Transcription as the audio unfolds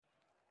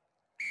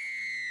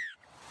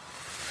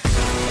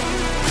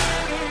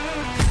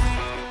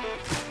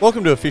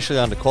Welcome to Officially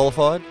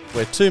Underqualified,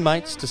 where two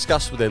mates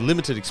discuss with their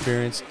limited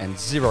experience and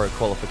zero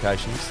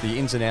qualifications the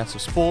ins and outs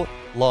of sport,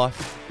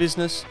 life,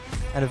 business,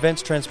 and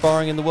events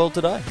transpiring in the world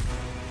today.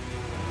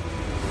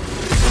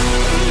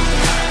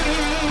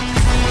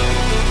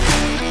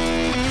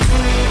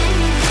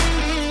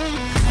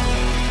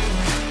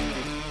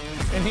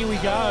 And here we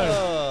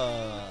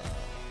go.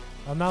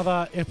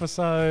 Another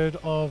episode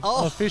of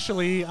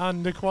Officially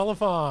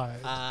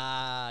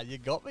Underqualified. You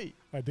got me.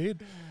 I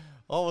did.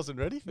 I wasn't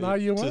ready for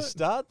you to weren't.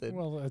 start then.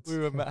 Well, we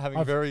were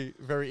having very,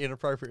 very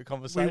inappropriate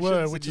conversations. We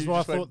were, which is you why I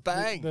just went thought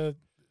bang.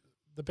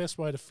 the best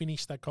way to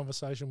finish that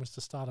conversation was to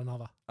start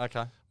another.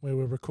 Okay. Where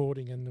we're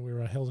recording and we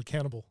were held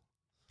accountable.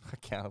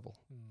 Accountable.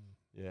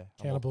 Yeah.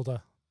 Accountable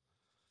to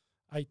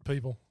 8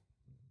 people.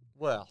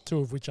 Well, 2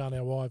 of which aren't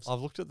our wives. I've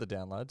looked at the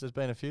downloads. There's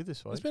been a few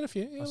this week. There's been a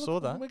few. Yeah, I saw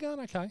that. We're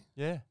going okay.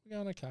 Yeah. We're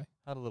going okay.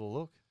 Had a little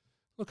look.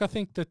 Look, I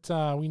think that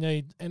we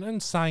need, and in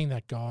saying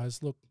that,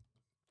 guys, look,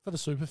 for the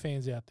super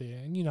fans out there,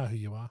 and you know who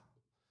you are,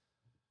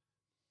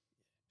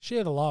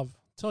 share the love.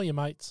 Tell your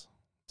mates.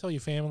 Tell your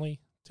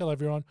family. Tell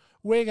everyone.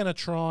 We're going to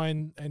try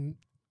and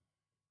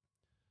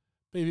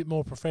be a bit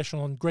more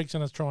professional, and Greg's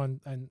going to try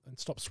and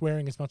stop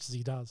swearing as much as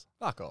he does.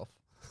 Fuck off.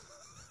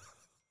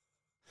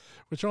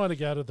 We're trying to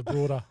go to the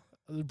broader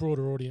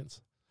audience.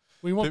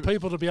 We want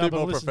people to be able to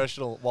more listen.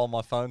 professional while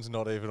my phone's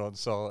not even on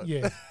silent.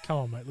 Yeah, come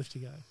on, mate, lift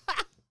your game.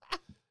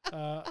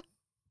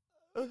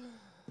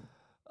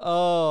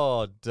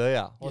 Oh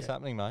dear, what's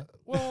happening, mate?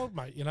 Well,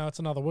 mate, it's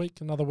another week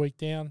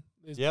down.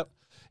 Yep.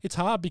 It's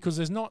hard because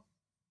there's not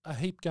a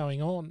heap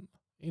going on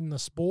in the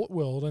sport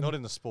world. And Not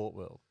in the sport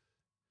world.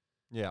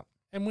 Yeah.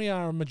 And we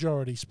are a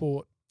majority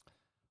sport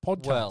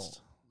podcast. Well,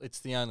 it's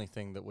the only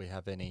thing that we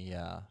have any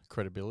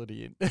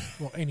credibility in.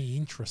 Well, any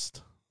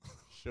interest.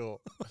 Sure.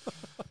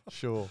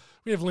 Sure.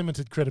 We have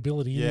limited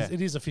credibility. Yeah.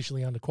 It is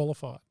officially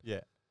underqualified.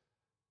 Yeah.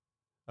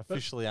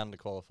 Officially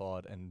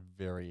underqualified and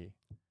very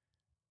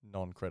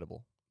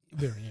non-credible.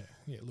 Very,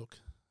 yeah, look.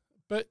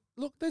 But,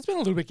 look, there's been a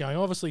little bit going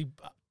on. Obviously,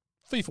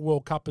 FIFA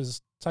World Cup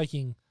is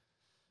taking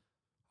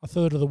a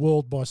third of the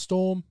world by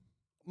storm.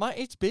 Mate,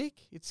 it's big.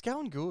 It's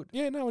going good.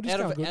 Yeah, no, it is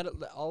going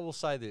good. I will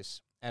say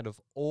this. Out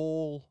of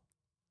all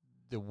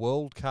the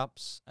World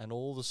Cups and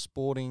all the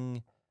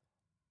sporting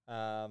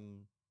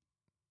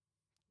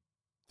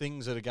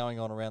things that are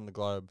going on around the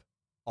globe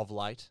of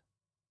late,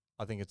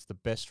 I think it's the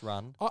best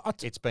run.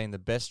 It's been the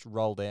best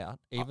rolled out,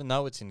 even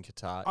though it's in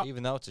Qatar,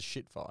 even though it's a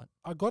shit fight.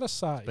 I got to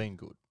say, it's been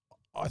good.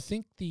 I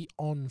think the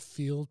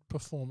on-field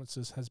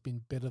performances has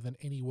been better than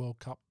any World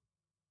Cup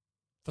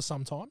for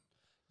some time.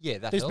 Yeah,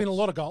 There's been a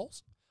lot of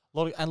goals.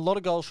 A lot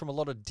of goals from a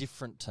lot of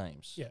different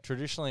teams. Yeah.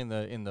 Traditionally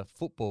in the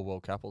Football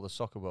World Cup or the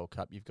Soccer World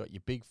Cup, you've got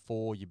your big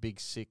 4, your big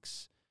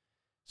 6,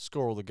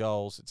 score all the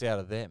goals, it's out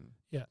of them.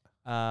 Yeah.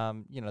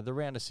 The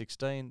round of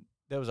 16,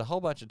 there was a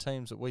whole bunch of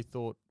teams that we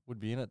thought would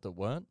be in it that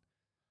weren't.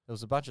 There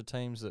was a bunch of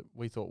teams that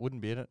we thought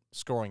wouldn't be in it,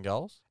 scoring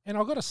goals. And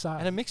I've got to say...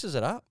 And it mixes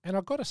it up. And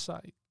I've got to say,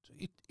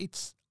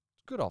 it's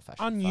good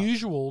old-fashioned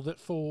unusual that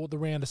for the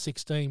round of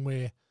 16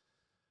 where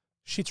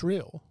shit's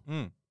real,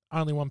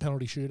 only 1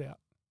 penalty shootout.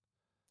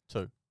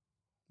 2.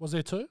 Was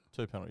there 2?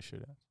 2 penalty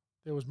shootouts.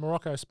 There was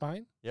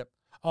Morocco-Spain. Yep.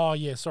 Oh,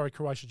 yeah, sorry,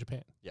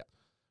 Croatia-Japan. Yep.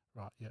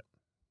 Right, yep.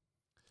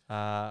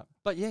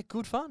 But, yeah,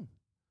 good fun.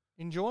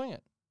 Enjoying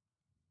it.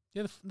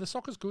 Yeah, the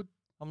soccer's good.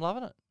 I'm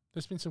loving it.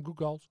 There's been some good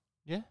goals.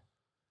 Yeah.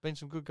 Been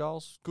some good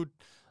goals. Good.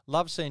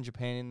 Love seeing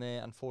Japan in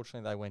there.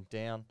 Unfortunately, they went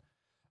down.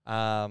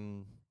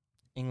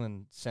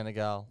 England,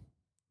 Senegal.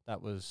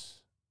 That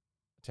was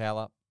a towel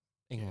up.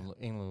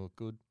 England looked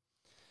good.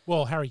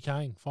 Well, Harry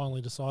Kane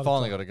finally decided.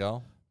 Got a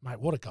goal. Mate,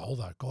 what a goal,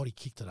 though. God, he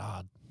kicked it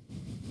hard.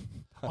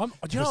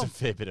 There's a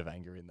fair bit of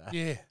anger in that.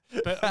 Yeah.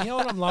 But you know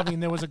what I'm loving?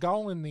 There was a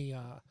goal in the,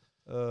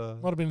 might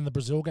have been in the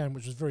Brazil game,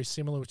 which was very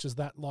similar, which is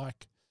that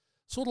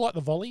sort of like the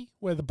volley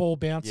where the ball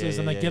bounces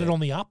and they get it on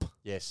the up.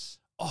 Yes.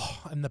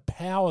 Oh, and the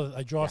power that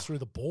they drive through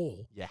the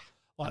ball. Yeah.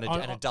 Like,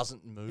 and it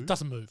doesn't move. It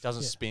doesn't move. It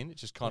doesn't spin. It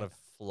just kind of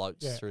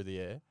floats through the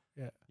air.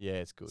 Yeah. Yeah,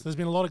 it's good. So there's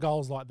been a lot of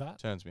goals like that.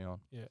 Turns me on.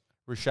 Yeah.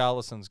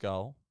 Richarlison's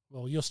goal.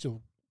 Well, you're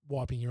still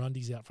wiping your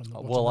undies out from the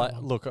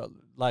look,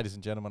 ladies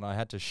and gentlemen, I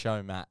had to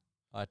show Matt.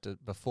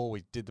 Before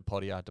we did the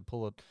potty, I had to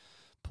pull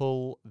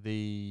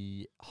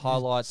the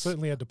highlights.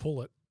 Certainly had to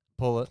pull it.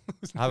 Pull it.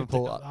 I haven't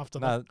pulled it. After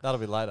that. That'll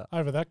be later.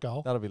 Over that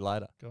goal. That'll be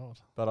later. God.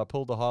 But I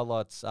pulled the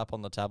highlights up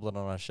on the tablet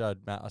and I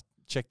showed Matt,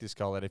 check this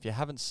goal out. If you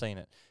haven't seen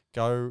it,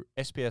 go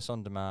SBS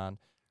On Demand,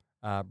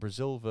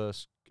 Brazil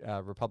versus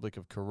Republic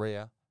of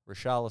Korea.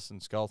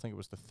 Richarlison's goal, I think it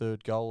was the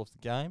 3rd goal of the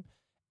game.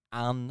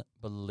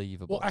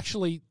 Unbelievable. Well,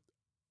 actually,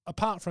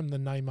 apart from the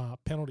Neymar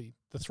penalty,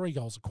 the 3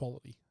 goals are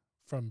quality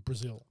from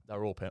Brazil.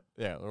 They're all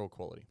they're all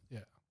quality.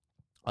 Yeah.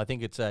 I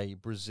think it's a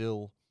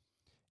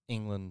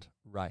Brazil-England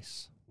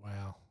race.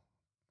 Wow.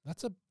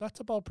 That's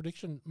a bold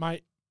prediction,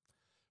 mate.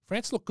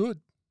 France looked good.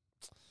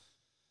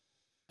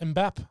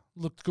 Mbappe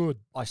looked good.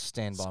 I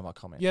stand by my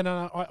comment. Yeah,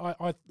 no,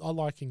 I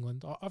like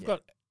England. I've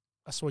got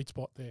a sweet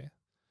spot there.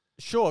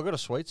 Sure, I've got a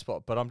sweet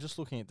spot, but I'm just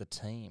looking at the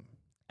team.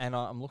 And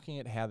I'm looking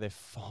at how they're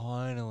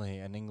finally,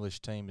 an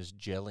English team is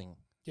gelling.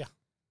 Yeah.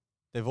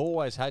 they've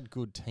always had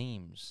good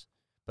teams,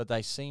 but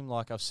they seem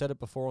like, I've said it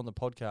before on the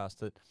podcast,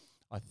 that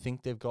I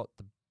think they've got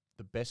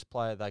the best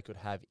player they could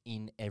have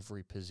in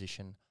every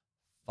position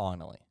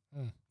finally.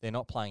 They're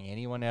not playing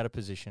anyone out of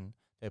position.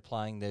 They're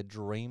playing their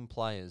dream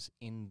players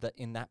in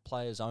that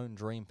player's own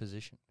dream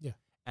position. Yeah.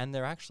 And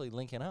they're actually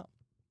linking up.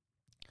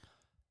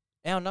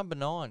 Our number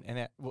 9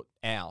 and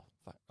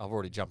I've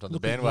already jumped on the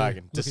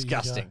bandwagon.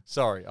 Disgusting.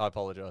 Sorry, I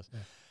apologise. Yeah.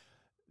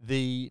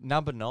 The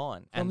number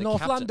 9 and the North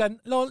captain.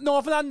 London.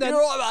 North London.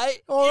 You're all right,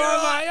 mate. All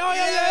right, mate. Oh,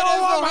 yeah,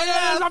 all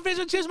right, mate. Some fish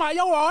and chips, mate.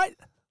 You all right?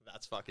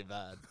 That's fucking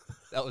bad.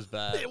 That was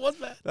bad. It was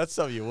bad. That's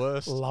some of your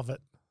worst. Love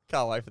it.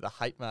 Can't wait for the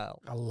hate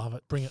mail. I love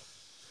it. Bring it.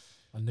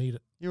 I need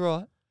it. You're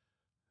right.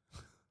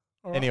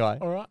 All right. Anyway.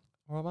 All right.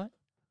 All right,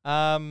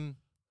 mate.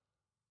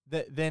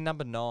 They're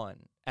number 9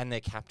 and their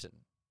captain,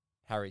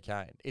 Harry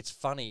Kane. It's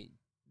funny.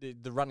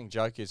 The running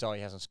joke is, he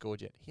hasn't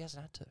scored yet. He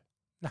hasn't had to.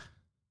 Nah.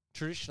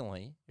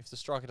 Traditionally, if the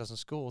striker doesn't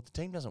score, the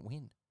team doesn't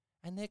win.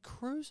 And they're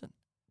cruising.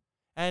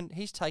 And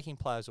he's taking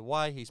players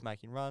away. He's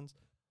making runs.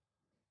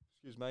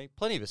 Excuse me.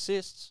 Plenty of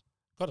assists.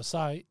 Got to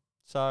say.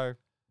 So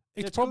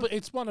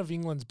it's one of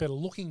England's better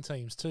looking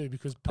teams too,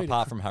 because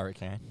apart from Harry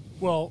Kane.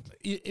 Well,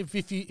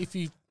 if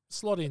you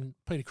slot in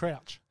Peter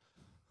Crouch,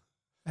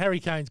 Harry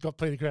Kane's got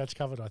Peter Crouch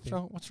covered, I think.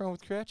 What's wrong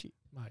with Crouchy?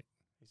 Mate.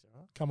 He's all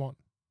right. Come on.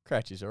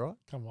 Crouchy's all right.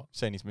 Come on.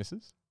 Seen his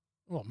misses?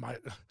 Oh, mate.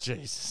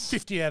 Jesus.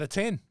 50 out of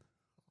 10.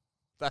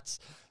 That's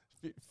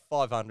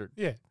 500.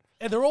 Yeah.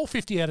 And they're all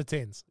 50 out of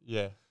 10s.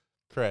 Yeah.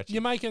 Crouchy.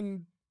 You're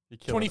making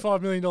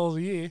 $25 million a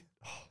year.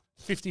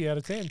 50 out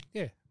of 10.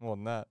 Yeah. More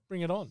than that.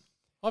 Bring it on.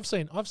 I've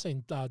seen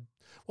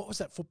what was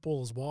that,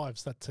 Footballers'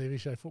 Wives, that TV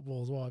show,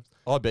 Footballers' Wives?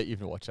 I bet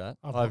you've watched that.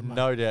 I have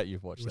no doubt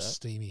you've watched that. It was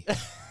steamy.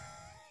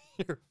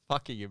 You're a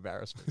fucking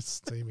embarrassment. It's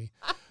steamy.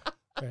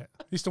 Yeah.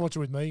 Used to watch it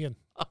with Megan.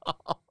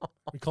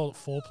 We call it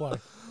foreplay.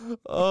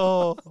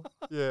 Oh,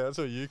 yeah, that's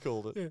what you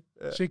called it.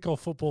 Yeah. She called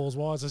Footballers'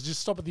 Wives. I said,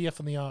 just stop at the F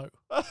and the O.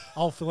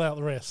 I'll fill out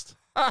the rest.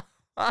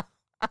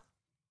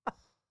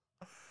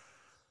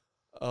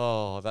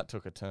 Oh, that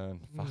took a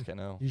turn. Fucking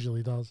hell.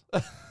 Usually does.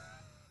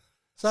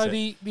 So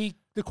the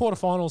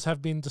quarterfinals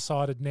have been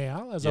decided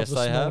now as of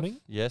this morning.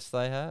 Yes,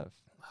 they have.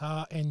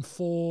 And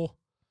for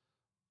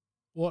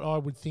what I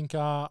would think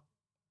are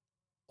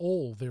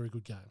all very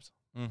good games.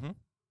 Mm-hmm.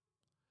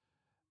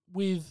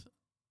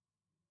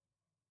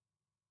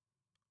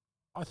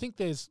 I think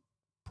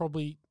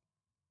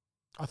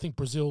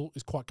Brazil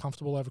is quite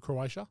comfortable over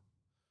Croatia.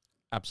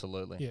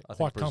 Absolutely. Yeah, I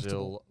quite think Brazil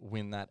comfortable.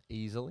 win that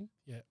easily.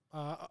 Yeah.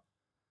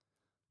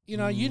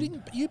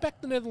 You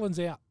backed the Netherlands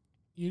out.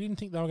 You didn't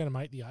think they were going to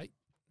make the 8.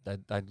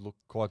 They look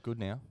quite good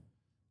now.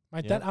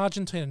 Mate, that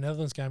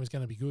Argentina-Netherlands game is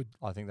going to be good.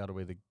 I think that'll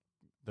be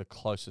the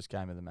closest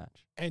game of the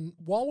match. And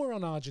while we're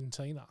on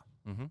Argentina,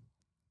 mm-hmm.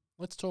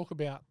 let's talk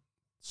about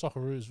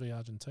Socceroos v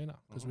Argentina,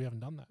 because we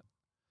haven't done that.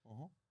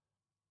 Uh-huh.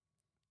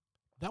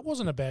 That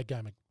wasn't a bad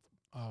game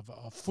of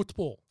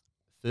football.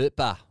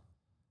 Football.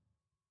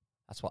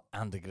 That's what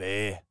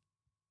Underqualified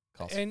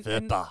calls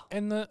football.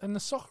 And the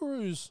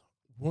Socceroos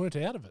weren't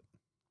out of it.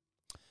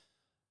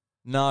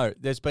 No,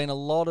 there's been a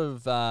lot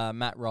of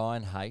Matt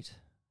Ryan hate,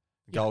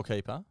 the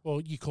goalkeeper. Well,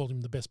 you called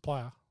him the best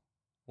player.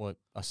 Well,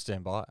 I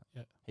stand by it.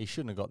 Yeah. He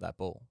shouldn't have got that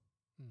ball.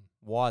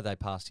 Why they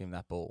passed him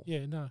that ball?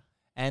 Yeah, no.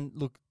 And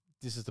look,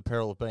 this is the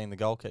peril of being the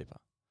goalkeeper.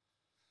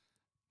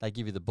 They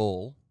give you the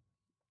ball,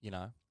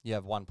 you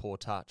have one poor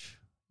touch.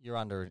 You're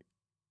under a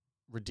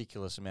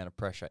ridiculous amount of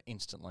pressure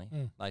instantly.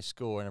 They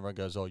score and everyone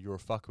goes, oh, you're a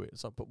fuckwit.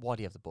 It's like, but why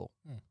do you have the ball?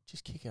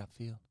 Just kick it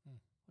upfield.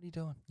 What are you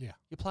doing? Yeah.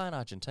 You're playing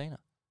Argentina.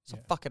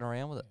 Stop fucking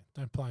around with it.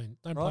 Don't play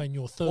in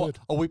your third. What?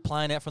 Are we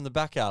playing out from the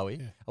back, are we?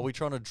 Yeah. Are we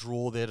trying to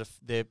draw their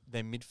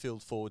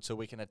midfield forward so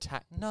we can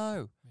attack?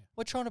 No. Yeah.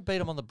 We're trying to beat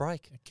them on the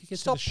break. Kick it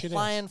Stop to the shit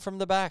playing house. from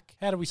the back.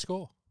 How do we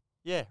score?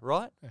 Yeah,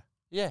 right?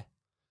 Yeah.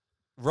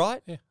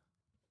 Right? Yeah.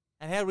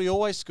 And how do we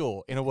always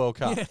score in a World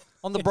Cup? Yeah.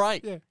 On the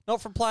break. Yeah.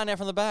 Not from playing out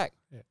from the back.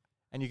 Yeah.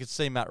 And you could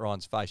see Matt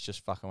Ryan's face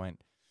just fucking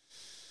went.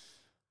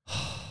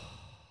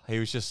 He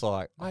was just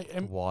like, why did I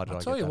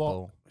get that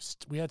ball?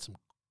 We had some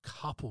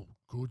couple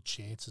good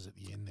chances at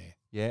the end there.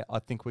 Yeah, I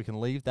think we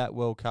can leave that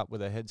World Cup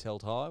with our heads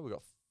held high. We've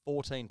got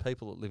 14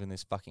 people that live in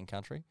this fucking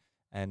country,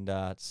 and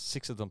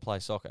 6 of them play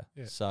soccer.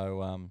 Yeah.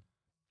 So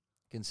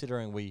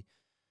considering we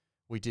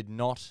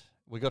got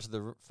to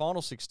the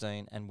final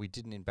 16 and we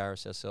didn't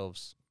embarrass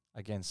ourselves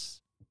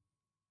against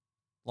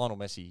Lionel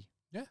Messi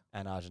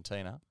and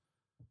Argentina.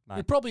 Mate.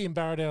 We probably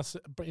embarrassed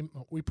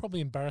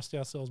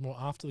ourselves more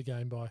after the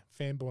game by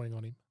fanboying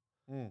on him.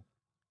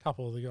 A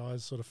couple of the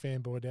guys sort of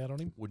fanboyed out on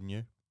him. Wouldn't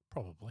you?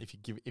 Probably.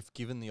 If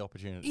given the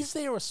opportunity. Is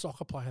there a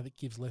soccer player that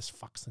gives less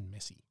fucks than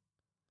Messi?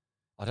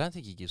 I don't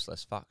think he gives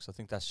less fucks. I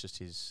think that's just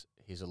his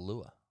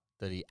allure,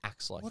 that he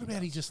acts like. What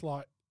about he just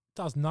like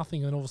does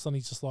nothing and all of a sudden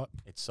he's just like,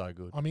 it's so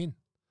good. I'm in.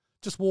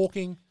 Just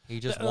walking. He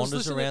just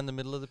wanders around the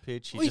middle of the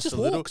pitch. He just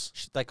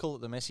walks. They call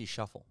it the Messi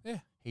shuffle. Yeah.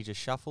 He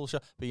just shuffles.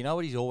 But you know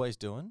what he's always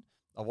doing?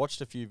 I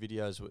watched a few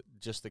videos where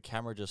just the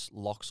camera just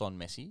locks on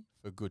Messi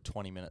for a good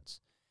 20 minutes.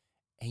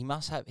 He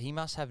must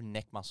have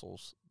neck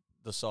muscles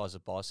the size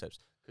of biceps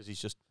because he's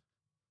just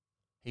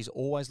He's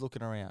always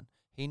looking around.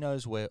 He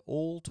knows where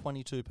all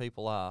 22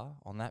 people are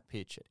on that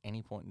pitch at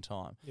any point in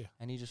time. Yeah.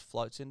 And he just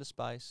floats into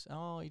space.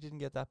 Oh, he didn't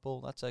get that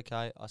ball. That's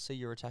okay. I see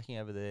you're attacking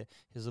over there.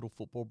 His little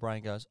football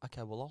brain goes,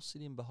 okay, well, I'll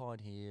sit in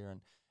behind here.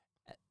 And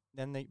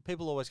then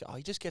people always go, oh,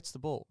 he just gets the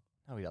ball.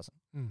 No, he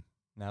doesn't.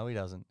 No, he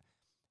doesn't.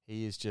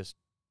 He is just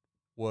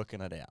working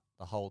it out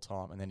the whole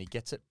time. And then he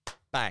gets it,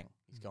 bang,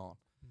 he's gone.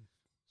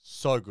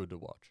 So good to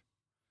watch.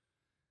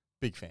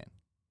 Big fan.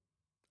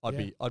 I'd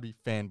be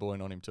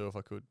fanboying on him too if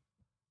I could.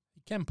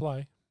 He can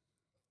play.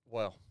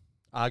 Well,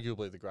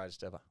 arguably the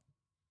greatest ever.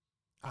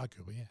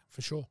 Arguably, yeah,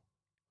 for sure.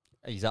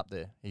 He's up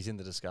there. He's in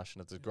the discussion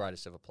of the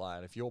greatest ever player.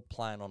 And if you're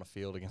playing on a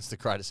field against the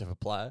greatest ever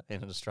player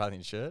in an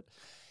Australian shirt,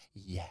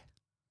 yeah,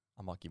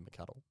 I might give him a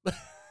cuddle.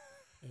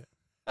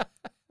 Yeah.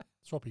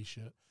 Swap his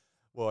shirt.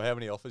 Well, how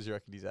many offers you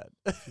reckon he's had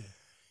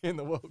in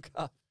the World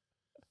Cup?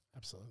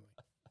 Absolutely.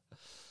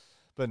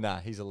 But nah,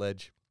 he's a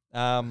ledge.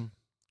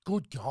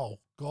 Good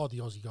goal. God, the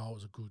Aussie goal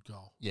was a good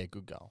goal. Yeah,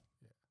 good goal.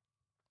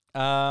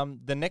 Yeah.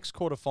 The next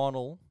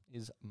quarterfinal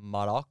is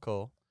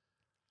Morocco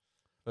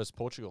versus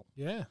Portugal.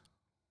 Yeah.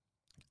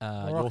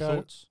 Your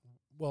thoughts?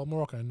 Well,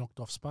 Morocco knocked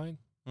off Spain.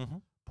 Mm-hmm.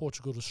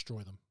 Portugal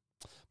destroy them.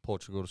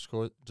 Portugal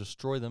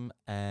destroy them.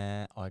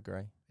 I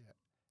agree. Yeah.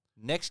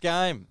 Next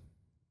game.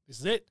 This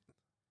is it.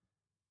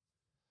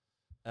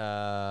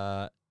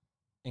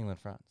 England,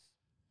 France.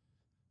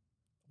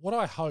 What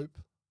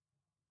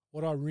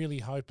I really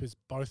hope is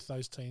both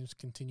those teams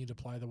continue to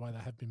play the way they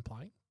have been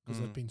playing because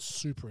they've been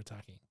super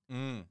attacking.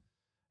 And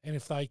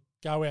if they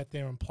go out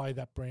there and play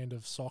that brand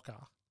of soccer,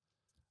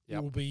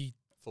 it will be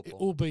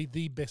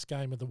the best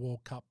game of the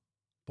World Cup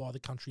by the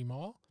country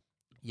mile.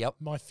 Yep.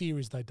 My fear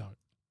is they don't.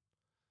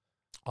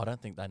 I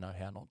don't think they know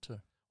how not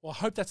to. Well, I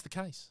hope that's the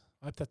case.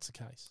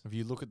 If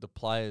you look at the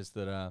players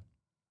that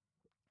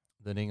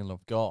England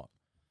have got,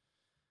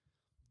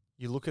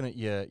 you're looking at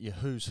your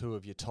who's who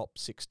of your top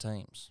 6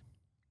 teams.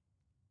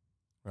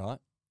 Right?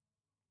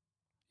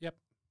 Yep.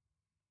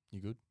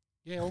 You good?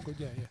 Yeah, all good.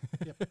 Yeah.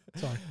 Yep.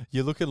 Sorry.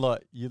 You're looking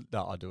like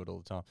No, I do it all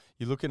the time.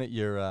 You're looking at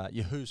your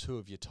who's who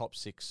of your top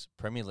 6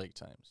 Premier League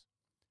teams,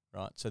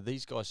 right? So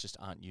these guys just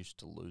aren't used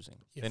to losing.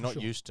 Yeah, they're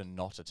not used to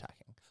not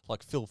attacking.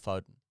 Like Phil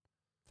Foden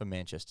for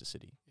Manchester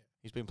City. Yeah.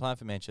 He's been playing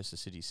for Manchester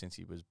City since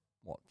he was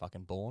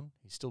fucking born.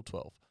 He's still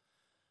 12,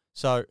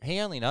 so he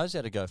only knows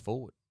how to go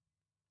forward.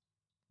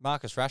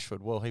 Marcus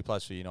Rashford, well, he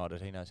plays for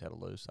United. He knows how to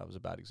lose. That was a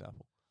bad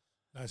example.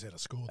 Knows how to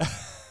score.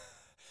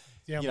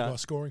 The only guy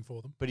scoring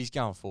for them. But he's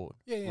going forward.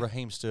 Yeah.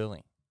 Raheem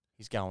Sterling,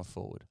 he's going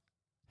forward.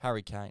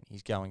 Harry Kane,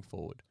 he's going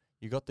forward.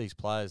 You got these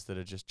players that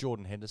are just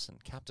Jordan Henderson,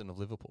 captain of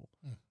Liverpool.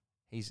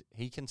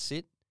 He can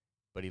sit,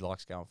 but he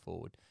likes going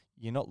forward.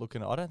 You're not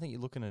looking. I don't think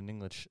you're looking at an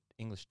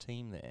English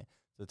team there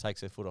that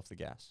takes their foot off the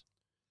gas.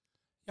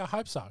 Yeah, I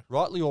hope so.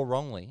 Rightly or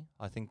wrongly,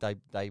 I think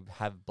they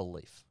have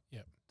belief.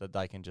 Yep. That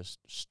they can just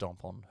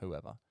stomp on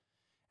whoever,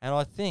 and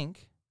I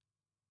think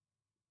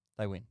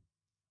they win.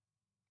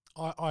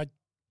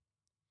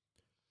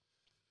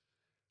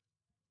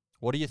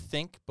 What do you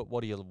think, but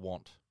what do you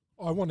want?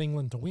 I want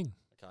England to win.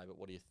 Okay, but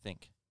what do you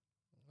think?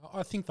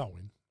 I think they'll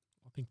win.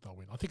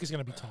 I think it's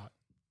going to be tight.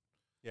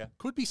 Yeah.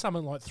 Could be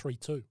something like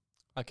 3-2.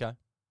 Okay.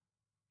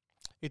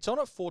 It's on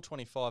at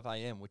 4:25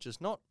 a.m., which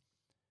is not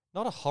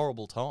a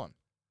horrible time.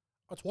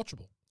 It's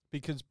watchable.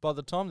 Because by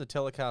the time the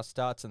telecast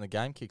starts and the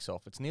game kicks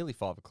off, it's nearly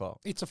 5 o'clock.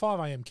 It's a 5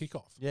 a.m.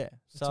 kickoff. Yeah.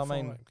 So, I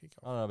mean,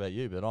 I don't know about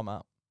you, but I'm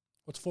up.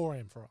 It's 4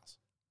 a.m. for us.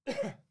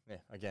 Yeah,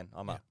 again,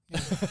 I'm up. Yeah.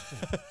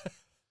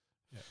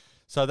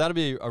 So that'll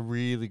be a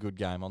really good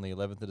game on the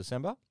 11th of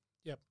December.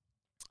 Yep.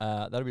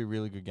 That'll be a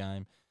really good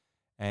game.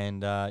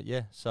 And,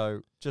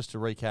 so just to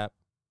recap,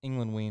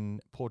 England win,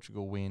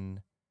 Portugal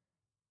win,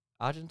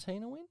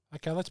 Argentina win?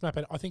 Okay, let's map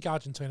it. I think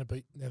Argentina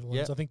beat Netherlands.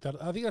 Yep.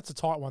 I think that's a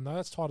tight one, though.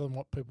 That's tighter than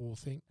what people will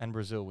think. And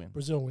Brazil win.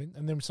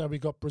 And then so we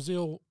got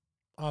Brazil,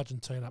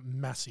 Argentina,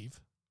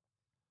 massive.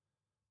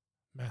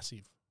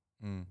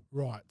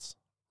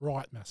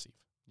 Right, massive.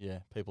 Yeah,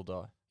 people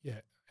die. Yeah,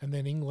 and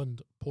then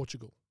England,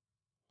 Portugal.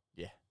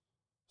 Yeah.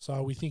 So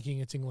are we thinking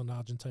it's England,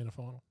 Argentina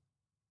final?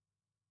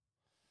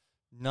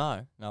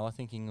 No, I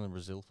think England,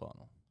 Brazil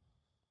final.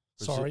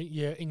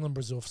 England,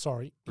 Brazil.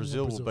 Sorry.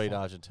 Brazil will beat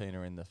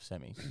Argentina in the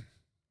semis.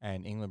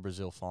 And England,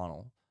 Brazil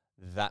final,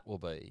 that will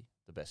be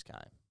the best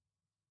game.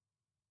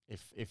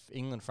 If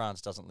England,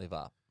 France doesn't live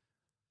up,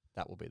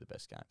 that will be the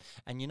best game.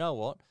 And you know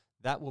what?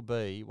 That will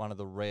be one of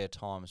the rare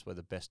times where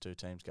the best 2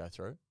 teams go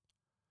through,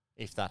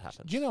 if that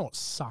happens. Do you know what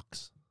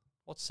sucks?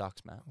 What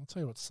sucks, Matt? I'll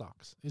tell you what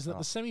sucks. Is that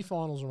the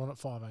semi-finals are on at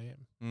 5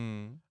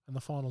 a.m. And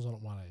the finals on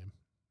at 1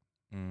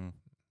 a.m.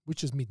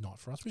 Which is midnight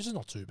for us, which is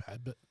not too bad,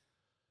 but...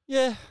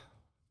 Yeah.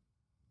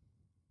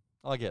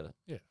 I get it.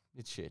 Yeah.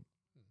 It's shit.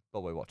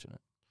 But we're watching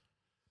it.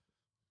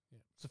 Yeah.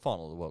 It's the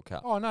final of the World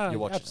Cup. Oh, no,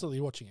 you're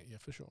absolutely watching it, yeah,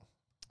 for sure.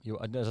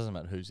 It doesn't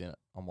matter who's in it.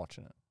 I'm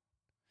watching it.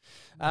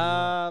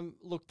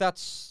 Look,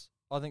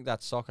 I think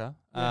that's soccer.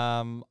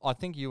 Yeah. I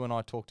think you and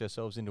I talked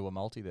ourselves into a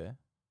multi there.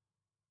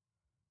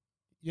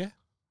 Yeah.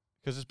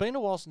 Because it's been a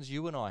while since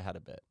you and I had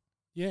a bet.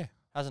 Yeah.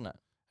 Hasn't it?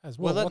 as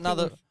We're well.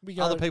 letting we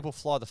go other people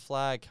fly the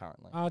flag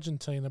currently.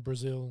 Argentina,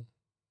 Brazil,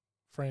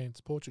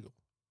 France, Portugal.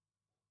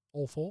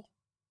 All 4?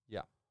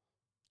 Yeah.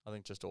 I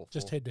think just all 4.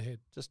 Just head to head.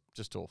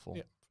 Just all 4.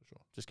 Yeah, for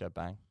sure. Just go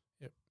bang.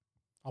 Yep.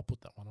 I'll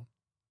put that one on.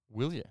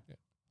 Will you? Yeah.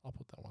 I'll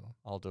put that one on.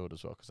 I'll do it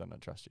as well because I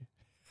don't trust you.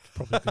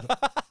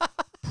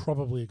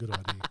 Probably a good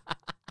idea.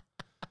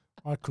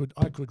 I could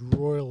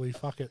royally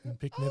fuck it and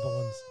pick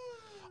Netherlands.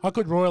 I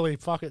could royally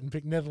fuck it and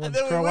pick Netherlands,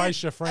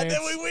 Croatia, France,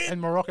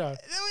 and Morocco. And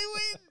then we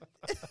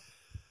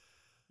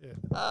win.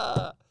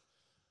 Yeah.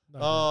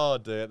 Oh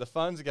dear, the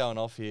phones are going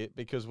off here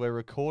because we're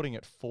recording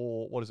at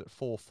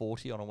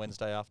 4:40 on a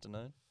Wednesday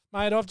afternoon.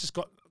 Mate, I've just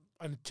got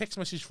a text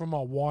message from my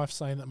wife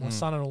saying that my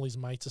son and all his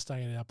mates are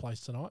staying at our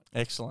place tonight.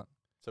 Excellent.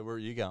 So where are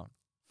you going?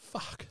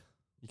 Fuck.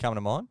 You coming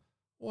to mine?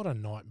 What a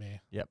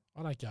nightmare. Yep.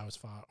 I don't go as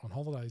far on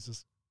holidays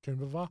as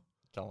Kumbava.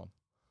 Come on.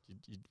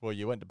 Well,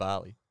 you went to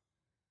Bali.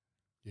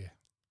 Yeah.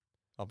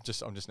 I'm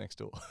just next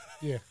door.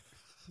 Yeah.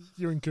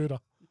 You're in Kuta.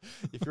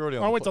 If you're already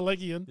on I went to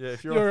Legion. Yeah,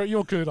 if you're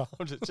Kuta.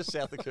 I'm just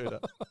south of Kuta.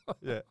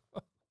 Yeah.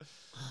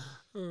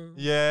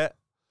 Yeah.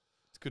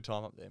 It's a good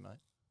time up there, mate.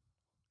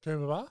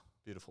 Kumbava?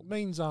 Beautiful. It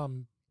means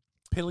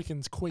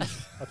Pelican's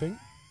Queef, I think.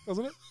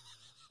 Doesn't it?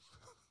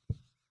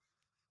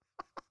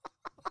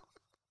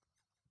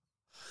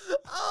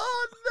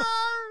 Oh no!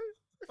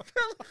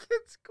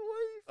 Pelican's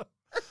Queef.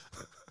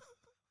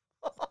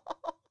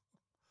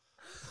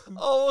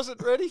 I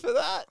wasn't ready for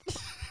that.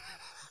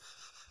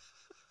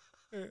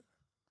 Yeah.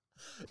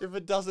 If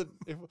it doesn't,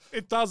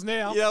 It does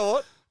now. you know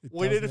what? It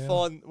We does need to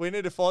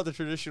now. find the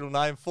traditional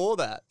name for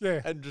that.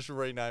 Yeah. And just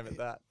rename it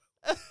that.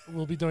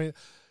 We'll be doing it.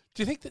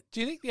 Do you think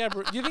our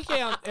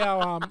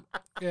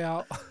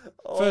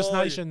First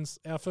Oh,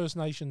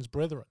 Nations,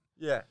 brethren,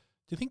 Yeah. do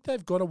you think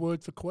they've got a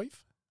word for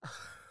queef?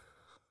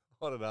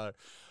 I don't know.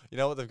 You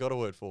know what they've got a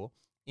word for?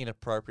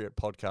 Inappropriate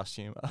podcast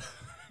humour.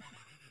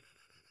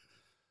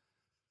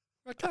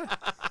 Okay.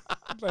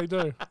 They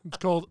do. It's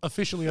called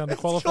officially It's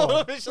underqualified.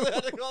 called officially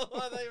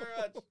underqualified. Thank you very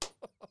much.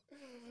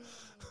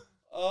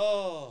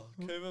 Oh,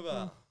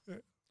 Kumaba. Yeah.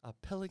 A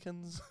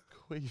pelican's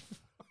queef.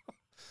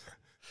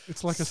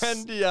 It's like a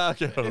San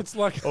Diego. It's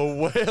like A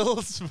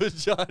whale's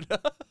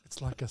vagina.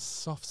 it's like a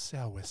soft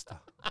sou'wester.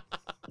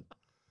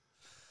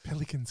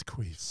 Pelican's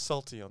queef.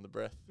 Salty on the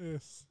breath.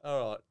 Yes.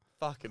 All right.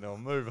 Fucking hell.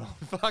 Move on.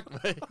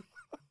 Fuck me.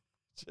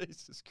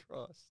 Jesus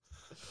Christ.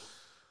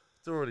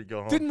 It's already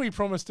gone. Didn't we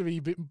promise to be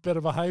a bit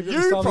better behaviour?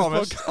 You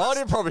promised. I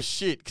didn't promise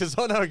shit because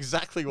I know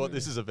exactly what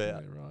this is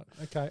about. Yeah, right.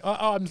 Okay.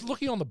 I'm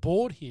looking on the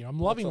board here. I'm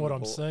loving on what the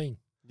I'm board? seeing.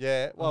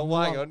 Yeah. Well,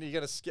 I'm hang on. You're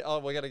going to skip. Oh,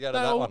 we're going to go to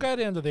No, that we'll one. go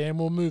down to there and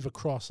we'll move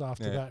across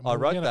after Yeah. that. I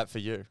wrote that for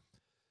you.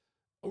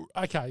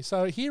 Okay,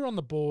 so here on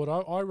the board,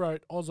 I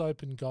wrote Oz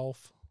Open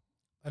Golf,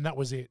 and that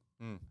was it.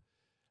 Mm.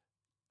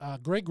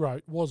 Greg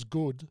wrote was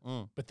good,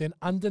 Mm. but then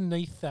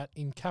underneath that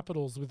in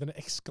capitals with an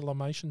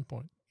exclamation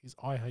point is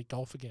I hate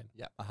golf again.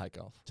 Yeah. I hate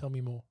golf. Tell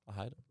me more. I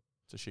hate it.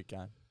 It's a shit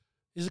game.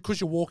 Is it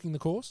because you're walking the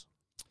course?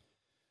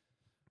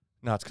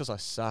 No, it's because I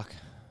suck.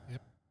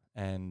 Yep.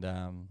 And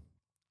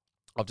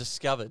I've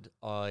discovered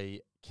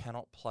I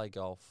cannot play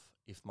golf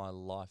if my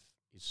life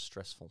is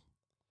stressful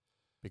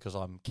because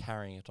I'm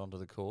carrying it onto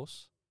the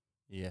course.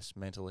 Yes,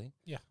 mentally.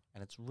 Yeah.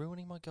 And it's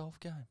ruining my golf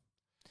game.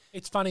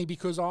 It's funny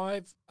because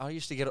I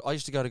used to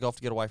go to golf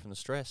to get away from the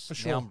stress. For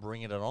sure. Now I'm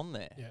bringing it on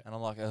there. Yeah. And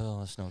I'm like, oh,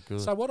 that's not good.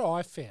 So what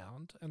I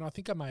found, and I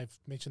think I may have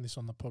mentioned this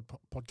on the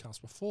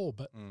podcast before,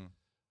 but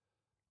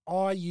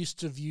I used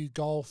to view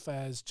golf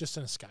as just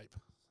an escape.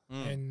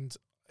 And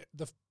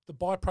the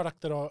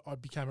byproduct that I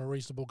became a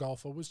reasonable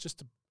golfer was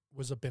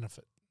was a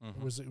benefit.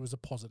 Mm-hmm. It was a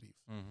positive.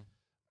 Mm-hmm.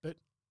 But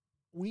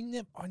we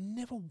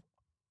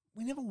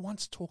never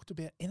once talked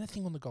about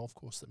anything on the golf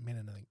course that meant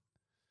anything.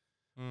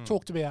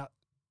 Talked about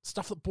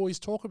stuff that boys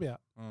talk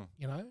about,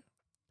 you know.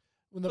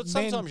 When But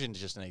sometimes you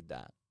just need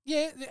that.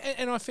 Yeah,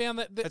 and I found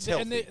that It's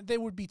and healthy.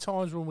 there would be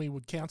times when we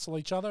would counsel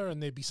each other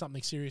and there'd be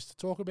something serious to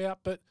talk about,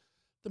 but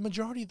the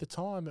majority of the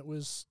time it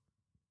was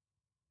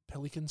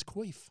Pelican's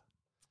Queef.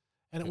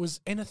 And it was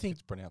anything.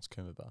 It's pronounced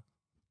Kumaba.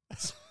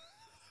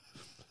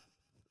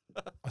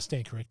 I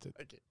stand corrected.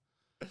 Okay.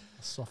 A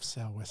soft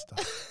sou'wester.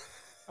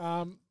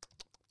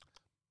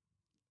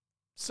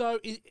 So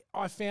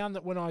I found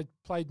that when I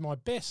played my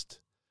best,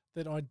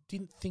 that I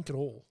didn't think at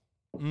all.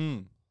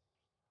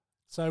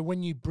 So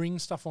when you bring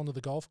stuff onto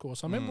the golf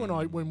course, I remember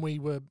when we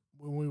were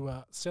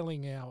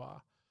selling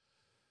our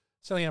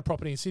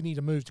property in Sydney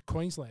to move to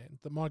Queensland,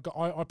 that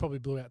I probably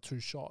blew out 2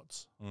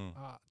 shots,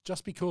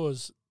 just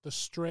because the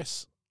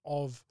stress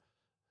of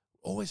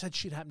always had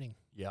shit happening.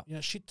 Yeah. You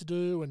know, shit to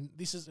do, and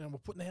we're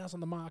putting the house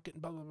on the market,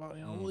 and blah blah blah.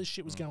 You know, all this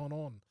shit was going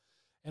on,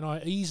 and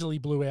I easily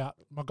blew out.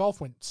 My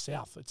golf went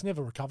south. It's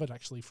never recovered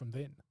actually from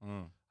then.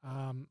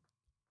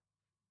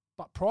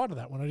 But prior to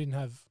that, when I didn't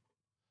have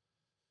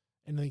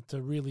anything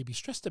to really be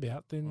stressed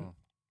about, then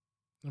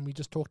and we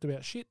just talked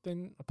about shit,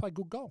 then I played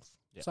good golf.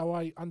 Yeah. So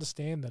I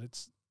understand that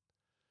it's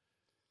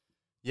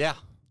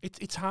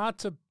hard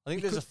to. I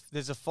think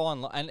there's a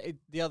fine line, and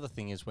the other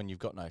thing is when you've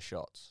got no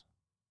shots.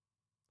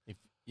 If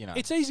you know,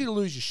 it's easy to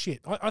lose your shit.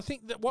 I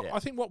think that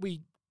what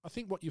we I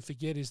think what you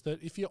forget is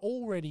that if you're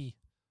already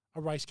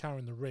a race car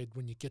in the red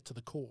when you get to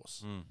the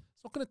course,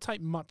 it's not going to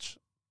take much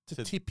to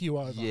tip you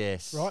over.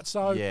 Yes. Right?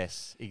 So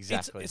yes,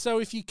 exactly. So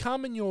if you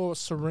come and you're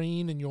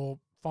serene and you're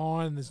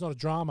fine and there's not a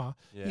drama,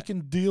 Yeah. you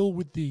can deal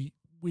with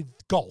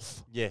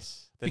golf.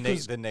 Yes.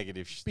 The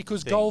negative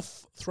because thing.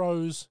 golf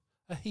throws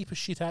a heap of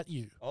shit at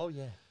you. Oh,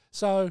 yeah.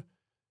 So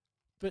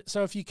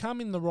if you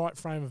come in the right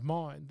frame of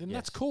mind, then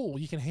that's cool.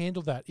 You can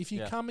handle that. If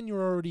you come and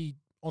you're already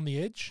on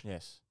the edge,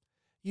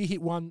 you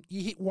hit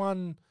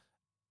one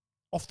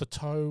off the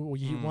toe, or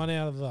you hit one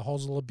out of the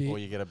hosel a bit, or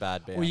you get a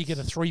bad bounce, or you get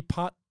a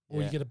 3-putt,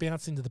 or you get a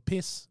bounce into the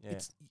piss. Yeah.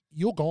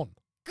 You're gone.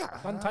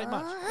 Doesn't take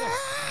much. Yeah.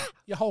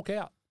 You hulk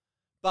out.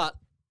 But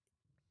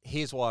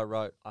here's why I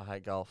wrote I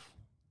hate golf.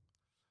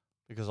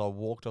 Because I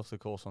walked off the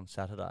course on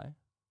Saturday,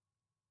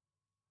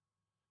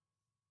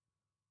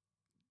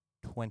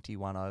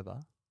 21 over.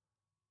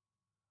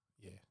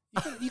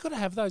 Yeah. You got to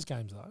have those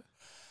games though.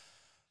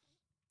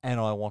 And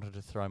I wanted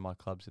to throw my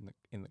clubs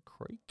in the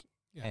creek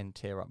and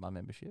tear up my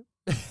membership.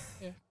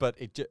 Yeah. But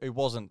it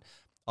wasn't.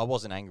 I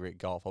wasn't angry at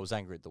golf. I was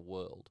angry at the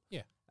world.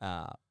 Yeah.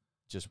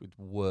 Just with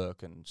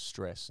work and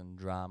stress and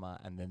drama,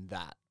 and then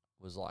that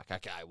was like,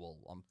 okay, well,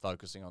 I'm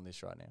focusing on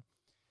this right now.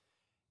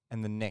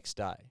 And the next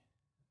day,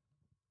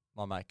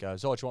 my mate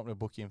goes, "Oh, do you want me to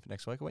book you in for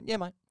next week?" I went, "Yeah,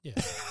 mate." Yeah.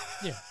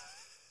 Yeah.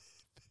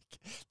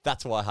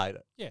 That's why I hate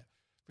it. Yeah.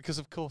 Because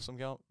of course I'm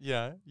going,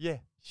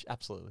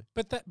 absolutely.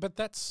 But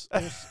that's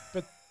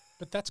also,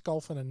 but that's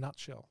golf in a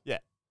nutshell. Yeah.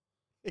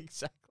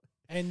 Exactly.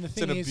 And the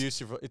thing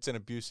is, it's an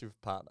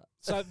abusive partner.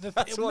 So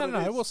That's what it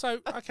is. Well, so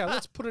okay,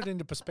 let's put it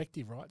into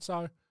perspective, right?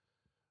 So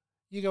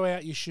you go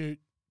out, you shoot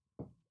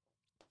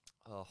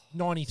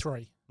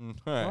 93,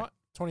 right?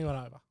 21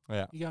 over.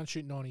 Yeah. You go and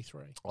shoot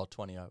 93. Oh,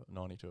 20 over,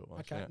 92 it was.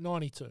 Okay,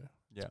 92.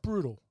 Yeah. It's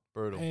brutal.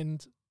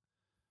 And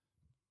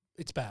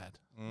it's bad.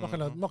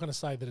 Not gonna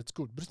say that it's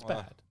good, but it's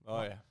bad. Oh,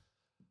 right? yeah.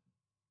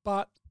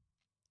 But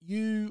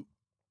you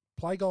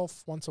play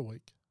golf once a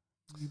week.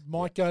 You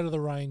might go to the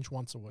range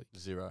once a week.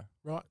 0.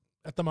 Right?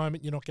 At the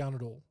moment, you're not going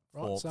at all.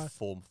 Right?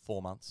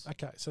 Four months.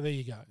 Okay, so there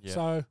you go. Yeah.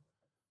 So,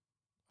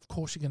 of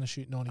course, you're going to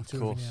shoot 92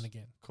 every now and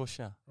again. Of course,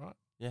 yeah. Right?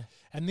 Yeah.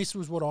 And this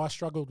was what I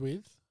struggled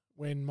with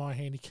when my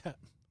handicap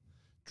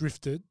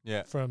drifted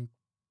from...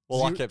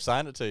 Well, I kept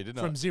saying it to you, didn't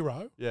I? From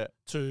 0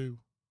 to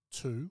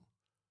 2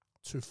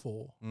 to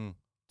 4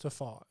 to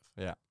 5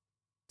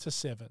 to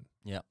 7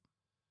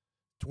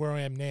 to where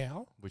I am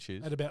now, which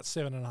is at about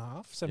 7.5,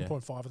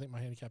 7.5 I think my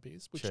handicap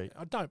is, which Cheap.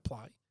 I don't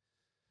play.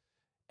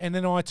 And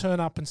then I turn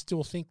up and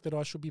still think that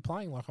I should be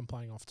playing like I'm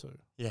playing off 2.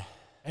 Yeah.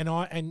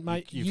 And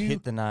mate, you've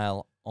hit the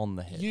nail on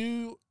the head.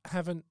 You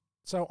haven't.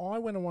 So I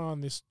went away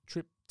on this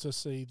trip to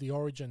see the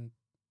Origin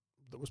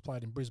that was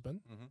played in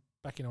Brisbane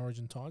back in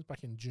Origin times,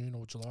 back in June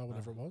or July,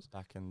 whatever it was.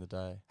 Back in the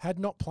day. Had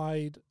not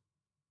played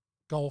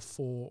golf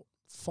for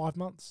 5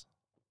 months.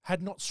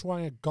 Had not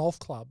swung a golf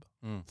club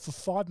for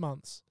 5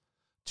 months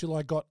till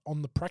I got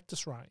on the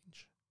practice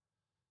range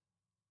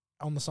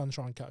on the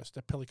Sunshine Coast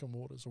at Pelican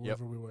Waters or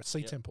wherever we were,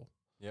 Sea Temple.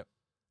 Yep.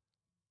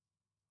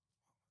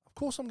 Of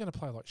course I'm going to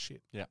play like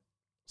shit. Yeah.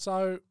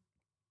 So...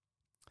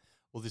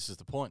 Well, this is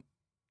the point.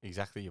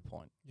 Exactly your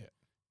point. Yeah.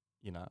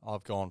 You know,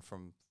 I've gone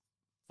from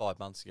 5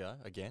 months ago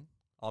again.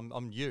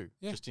 I'm you.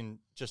 Yeah.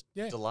 Just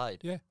delayed.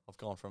 Yeah. I've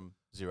gone from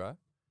 0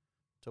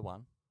 to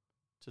 1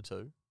 to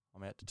 2.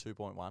 I'm out to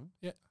 2.1.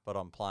 Yeah. But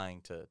I'm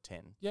playing to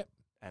 10. Yep.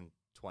 And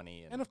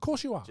 20 and of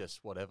course you are. Just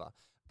whatever.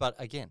 But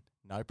again,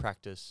 no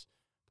practice,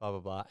 blah blah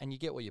blah, and you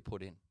get what you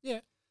put in.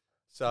 Yeah.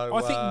 So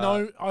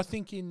I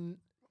think in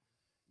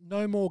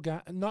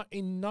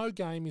no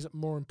game is it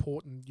more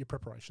important your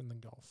preparation than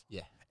golf.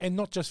 Yeah. And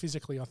not just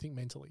physically, I think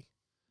mentally.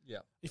 Yeah.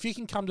 If you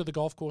can come to the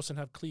golf course and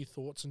have clear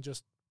thoughts and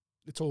just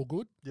it's all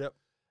good. Yep.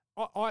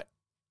 I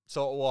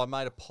I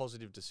made a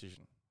positive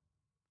decision,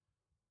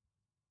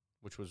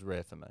 which was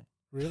rare for me.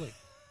 Really?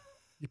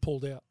 You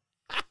pulled out.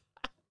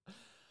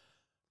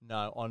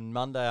 No, on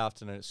Monday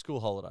afternoon, school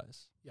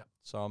holidays. Yeah.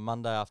 So on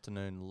Monday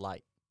afternoon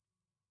late,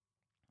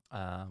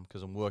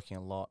 because I'm working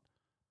a lot,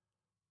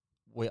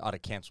 I had a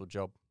cancelled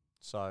job.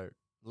 So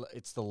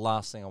it's the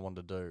last thing I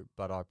wanted to do,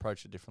 but I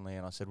approached it differently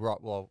and I said, right,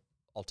 well,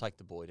 I'll take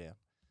the boy down.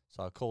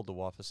 So I called the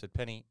wife. I said,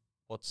 Penny,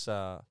 what's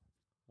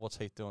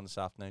Heath doing this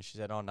afternoon? She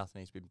said, oh,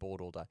 nothing. He's been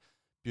bored all day.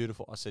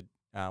 Beautiful. I said,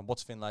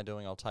 what's Finlay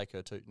doing? I'll take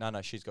her too. No,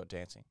 she's got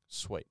dancing.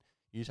 Sweet.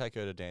 You take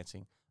her to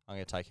dancing. I'm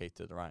going to take Heath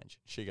to the range.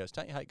 She goes,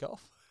 don't you hate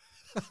golf?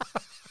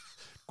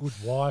 Good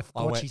wife.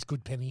 She's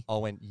good, Penny. I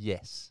went,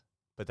 yes,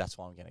 but that's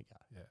why I'm going to go.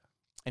 Yeah.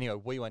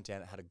 Anyway, we went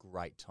down and had a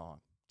great time.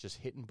 Just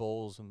hitting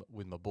balls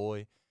with my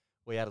boy.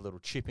 We had a little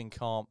chipping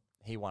comp.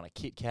 He won a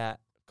Kit Kat.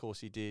 Of course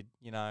he did.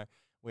 You know,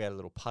 we had a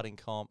little putting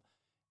comp.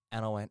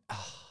 And I went,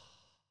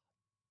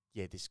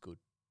 yeah, this is good.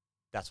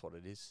 That's what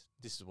it is.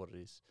 This is what it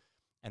is.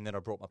 And then I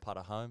brought my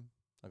putter home.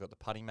 I got the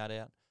putting mat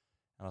out.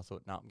 And I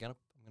thought, no,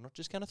 I'm not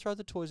just going to throw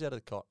the toys out of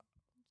the cot.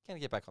 I'm going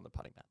to get back on the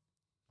putting mat.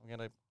 I'm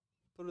going to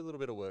put a little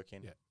bit of work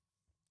in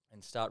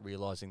and start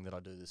realising that I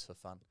do this for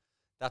fun.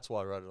 That's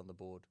why I wrote it on the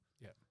board.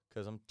 Yeah.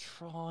 Because I'm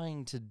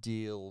trying to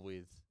deal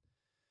with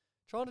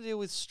trying to deal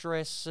with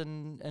stress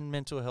and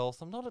mental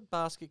health. I'm not a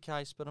basket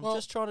case, but I'm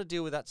just trying to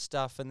deal with that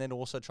stuff and then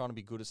also trying to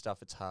be good at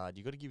stuff. It's hard.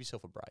 You've got to give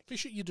yourself a break.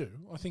 Fish it, you do.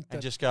 I think that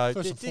and just go,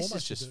 first and this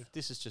foremost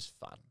is just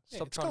fun. Yeah,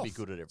 Stop trying golf. to be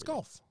good at everything. It's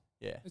golf.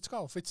 Yeah. It's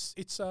golf.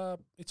 It's a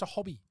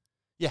hobby.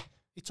 Yeah.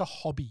 It's a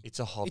hobby. It's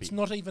a hobby. It's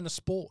not even a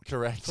sport.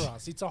 Correct. For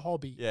us. It's a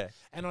hobby. Yeah.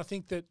 And I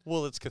think that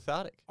Well, it's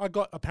cathartic. I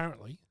got,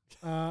 apparently,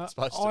 Supposed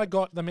to I be.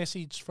 got the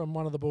message from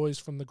one of the boys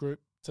from the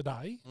group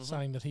today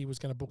saying that he was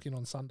going to book in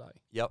on Sunday.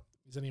 Yep.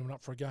 Is anyone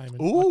up for a game?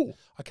 And Ooh.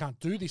 I can't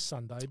do this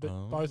Sunday, but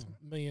both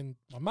me and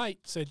my mate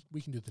said we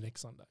can do it the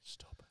next Sunday.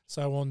 Stop it.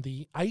 So on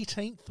the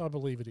 18th, I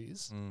believe it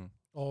is,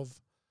 of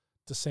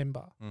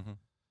December,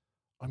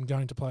 I'm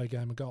going to play a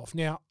game of golf.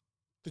 Now,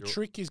 the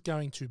trick is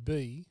going to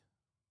be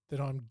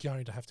that I'm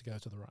going to have to go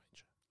to the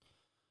range.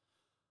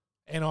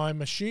 And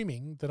I'm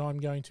assuming that I'm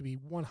going to be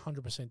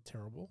 100%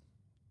 terrible.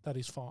 That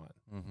is fine.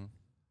 Mm-hmm.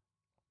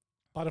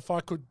 But if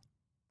I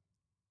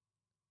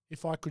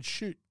could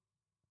shoot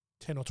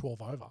 10 or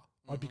 12 over,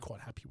 I'd be quite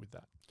happy with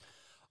that.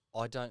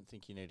 I don't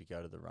think you need to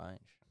go to the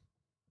range.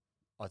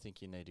 I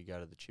think you need to go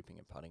to the chipping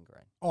and putting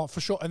green. Oh, for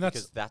sure. And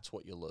because that's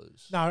what you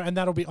lose. No, and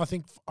that'll be, I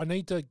think I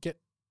need to get,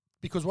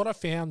 because what I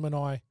found when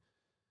I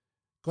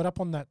got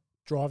up on that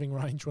driving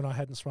range when I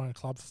hadn't swung a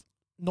club,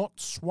 not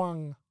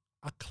swung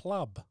a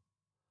club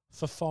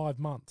for 5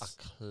 months.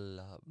 A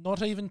club.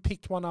 Not even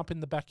picked one up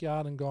in the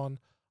backyard and gone,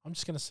 I'm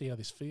just going to see how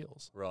this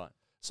feels. Right.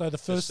 So the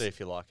first. Just see if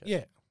you like it.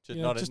 Yeah.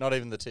 Just, not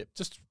even the tip.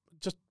 Just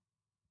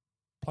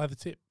play the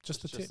tip.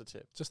 Just the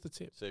tip. Just the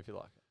tip. See if you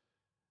like it.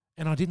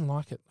 And I didn't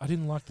like it. I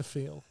didn't like the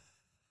feel.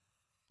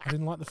 I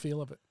didn't like the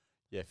feel of it.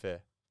 Yeah,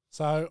 fair.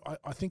 So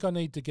I think I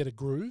need to get a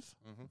groove.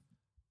 Mm-hmm.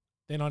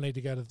 Then I need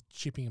to go to the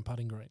chipping and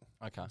putting green.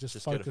 Okay. Just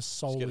focus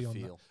solely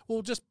on that.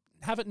 Well, just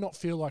have it not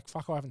feel like,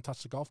 fuck, I haven't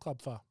touched a golf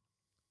club for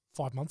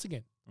 5 months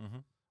again,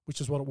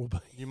 which is what it will be.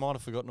 You might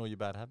have forgotten all your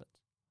bad habits.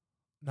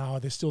 No,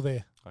 they're still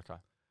there. Okay.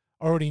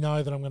 I already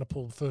know that I'm going to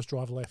pull the first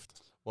drive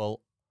left.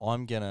 Well,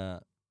 I'm going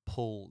to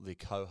pull the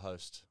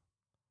co-host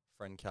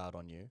friend card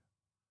on you,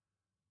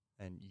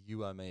 and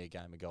you owe me a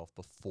game of golf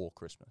before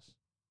Christmas.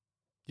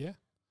 Yeah.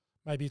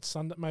 Maybe it's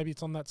Sunday. Maybe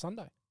it's on that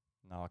Sunday.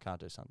 No, I can't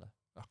do Sunday.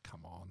 Oh,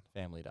 come on.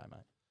 Family day,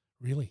 mate.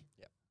 Really?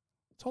 Yep.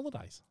 It's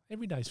holidays.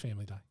 Every day's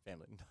family day.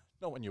 Family.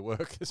 Not when you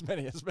work as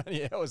many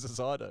hours as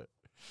I do.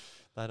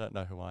 They don't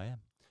know who I am.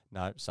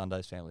 No,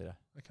 Sunday's family day.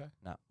 Okay.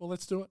 No. Well,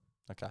 let's do it.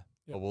 Okay.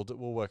 Yep. Well,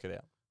 we'll work it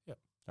out. Yep.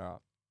 All right.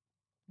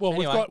 Well,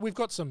 Anyway. we've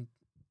got some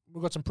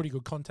pretty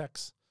good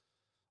contacts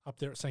up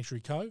there at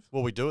Sanctuary Cove.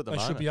 Well, we do at the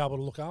moment. They should be able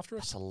to look after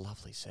us. That's a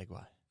lovely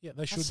segue. Yeah,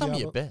 they should. That's some of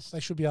your best. They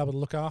should be able to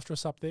look after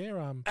us up there.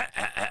 And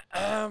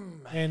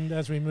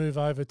as we move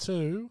over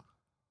to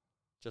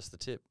just the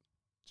tip.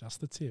 Just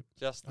the tip.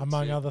 Just the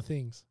among tip. other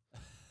things.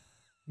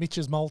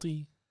 Mitch's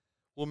multi.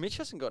 Well, Mitch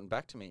hasn't gotten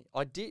back to me.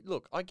 I gave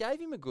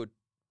him a good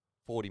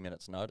 40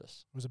 minutes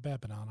notice. It was a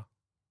bad banana.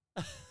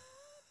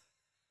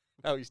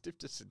 No, he's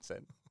dipped us since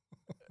then.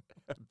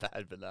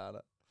 Bad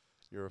banana.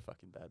 You're a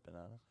fucking bad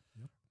banana.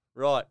 Yep.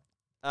 Right.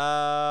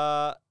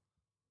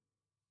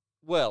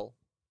 Well,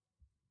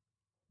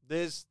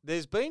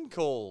 there's been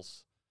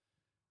calls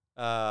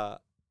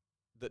that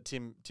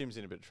Tim's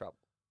in a bit of trouble.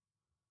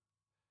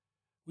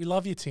 We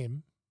love you,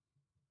 Tim,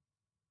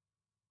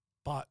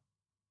 but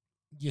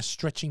you're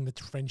stretching the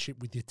friendship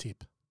with your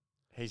tip.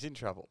 He's in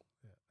trouble.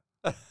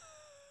 Yeah.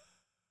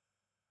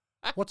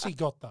 What's he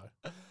got, though?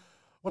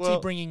 What's he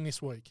bringing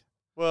this week?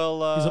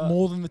 Well, is it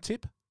more than the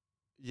tip?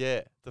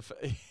 Yeah.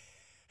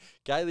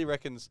 Gailey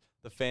reckons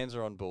the fans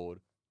are on board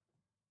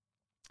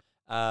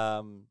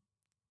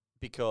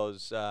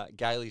because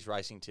Gailey's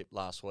racing tip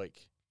last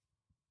week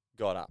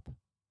got up.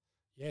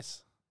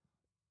 Yes.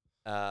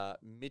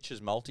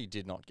 Mitch's multi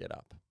did not get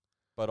up,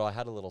 but I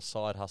had a little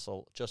side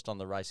hustle just on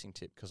the racing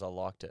tip because I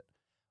liked it,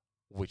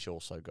 which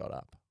also got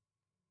up.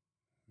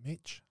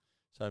 Mitch.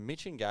 So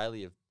Mitch and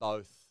Gailey have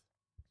both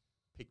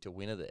picked a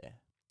winner there.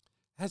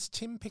 Has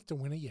Tim picked a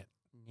winner yet?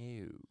 No.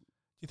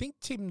 Do you think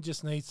Tim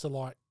just needs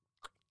to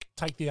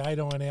take the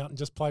 8-iron out and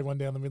just play one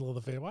down the middle of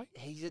the fairway?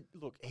 He's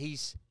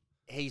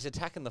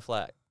attacking the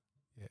flag.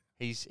 Yeah.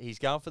 He's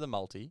going for the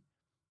multi.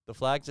 The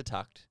flags are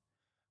tucked.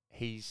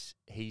 He's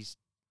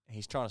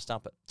trying to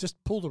stump it. Just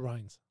pull the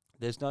reins.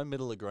 There's no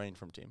middle of green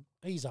from Tim.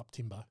 Ease up,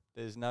 Timbo.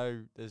 There's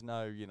no,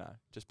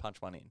 just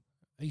punch one in.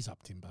 Ease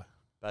up, Timbo.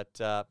 But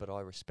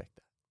I respect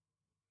that.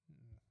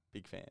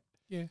 Big fan.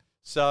 Yeah.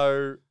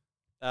 So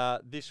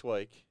this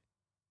week,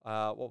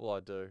 what will I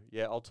do?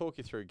 Yeah, I'll talk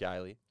you through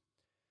Gailey.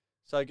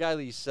 So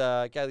Gailey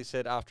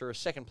said after a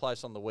second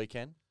place on the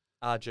weekend,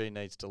 RG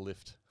needs to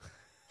lift.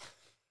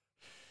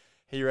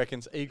 He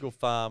reckons Eagle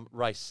Farm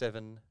race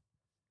 7,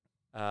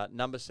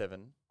 number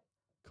 7,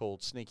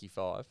 called Sneaky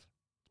 5,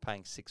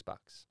 paying $6.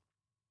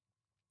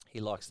 He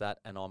likes that,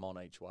 and I'm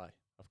on each way.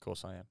 Of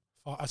course I am.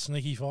 A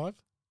Sneaky 5?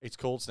 It's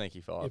called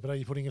Sneaky 5. Yeah, but are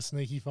you putting a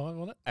Sneaky 5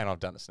 on it? And I've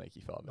done a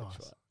Sneaky 5 nice. each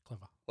way.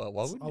 Clever. Well,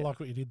 why wouldn't you? I like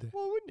what you did there.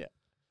 Why wouldn't you?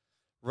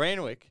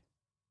 Ranwick,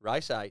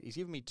 race 8. He's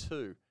given me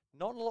 2.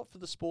 Not a lot for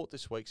the sport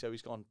this week, so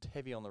he's gone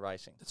heavy on the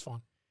racing. That's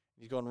fine.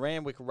 He's gone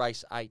Ranwick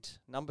race 8,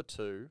 number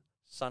 2,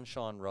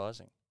 Sunshine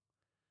Rising.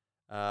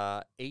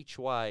 Each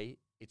way,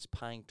 it's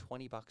paying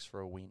 $20 for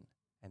a win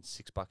and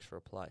 $6 for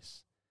a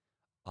place.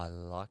 I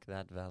like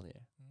that value.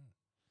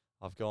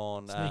 I've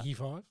gone Sneaky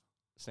 5.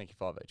 Sneaky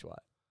 5 each way.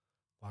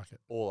 Like it.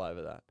 All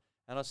over that.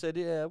 And I said,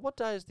 yeah, what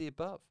day is the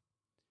above?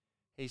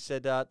 He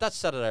said, that's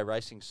Saturday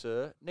racing,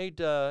 sir.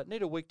 Need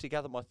a week to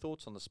gather my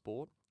thoughts on the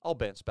sport. I'll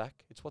bounce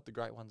back. It's what the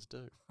great ones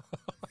do.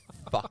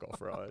 Fuck off,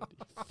 Ryan.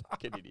 You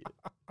fucking idiot.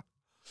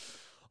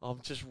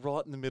 I'm just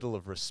right in the middle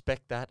of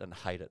respect that and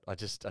hate it. I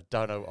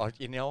don't know.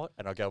 You know what?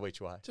 And I go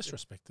each way. Just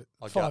respect it.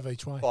 I'll 5 go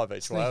each way. 5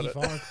 each way. Sneaky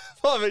 5.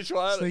 5 each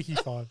way. Sneaky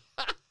 5.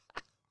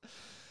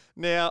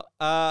 Now,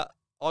 I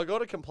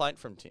got a complaint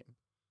from Tim.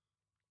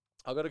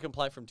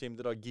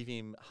 That I give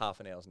him half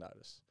an hour's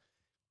notice.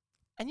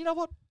 And you know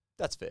what?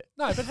 That's fair.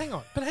 No, but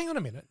hang on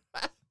a minute.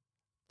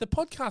 The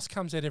podcast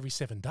comes out every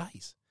 7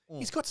 days.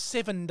 He's got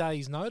 7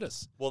 days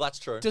notice. Well, that's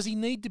true. Does he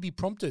need to be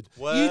prompted?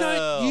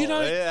 Well, you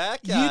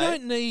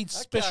don't need Okay.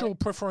 special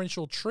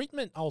preferential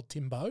treatment, old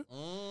Timbo.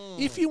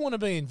 If you want to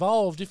be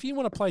involved, if you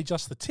want to play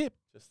just the tip,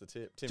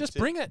 Tim's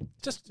bring it.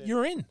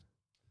 You're in.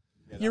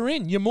 Yeah, You're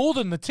in. You're more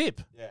than the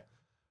tip. Yeah.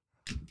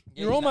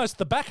 You're almost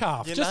the back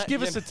half. Just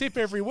give us your a tip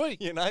every week.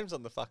 Your name's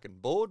on the fucking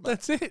board, mate.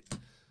 That's it. It's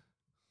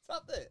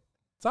up there.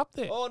 It's up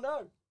there. Oh,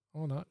 no.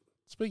 Oh, no.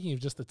 Speaking of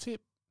just the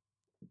tip.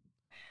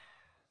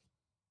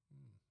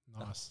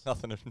 Nice.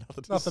 Nothing to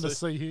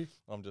see here.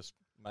 I'm just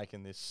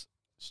making this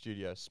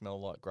studio smell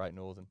like Great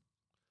Northern.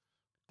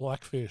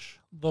 Blackfish.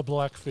 The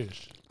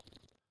blackfish.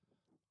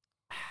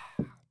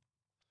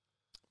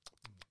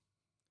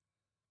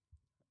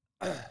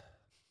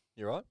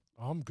 You right?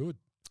 I'm good.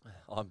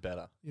 I'm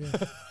better. Yeah.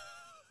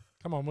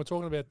 Come on, we're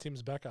talking about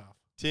Tim's back half.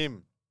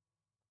 Tim.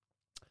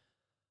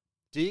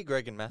 Dear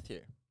Greg and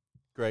Matthew.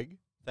 Greg,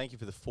 thank you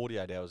for the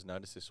 48 hours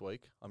notice this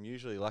week. I'm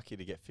usually lucky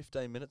to get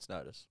 15 minutes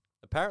notice.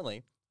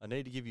 Apparently, I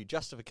need to give you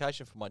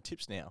justification for my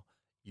tips now,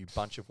 you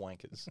bunch of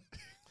wankers.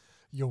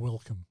 You're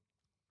welcome.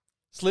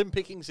 Slim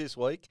pickings this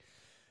week.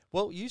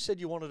 Well, you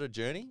said you wanted a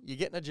journey. You're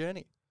getting a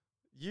journey.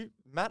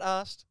 Matt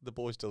asked, the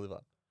boys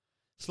deliver.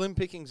 Slim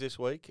pickings this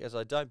week, as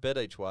I don't bet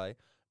each way,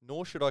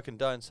 nor should I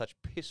condone such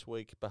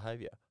piss-weak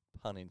behaviour.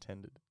 Pun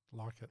intended.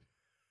 Like it.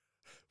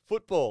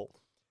 Football.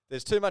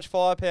 There's too much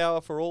firepower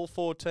for all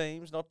 4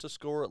 teams not to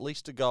score at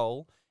least a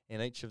goal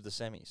in each of the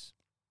semis.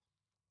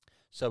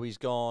 So he's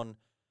gone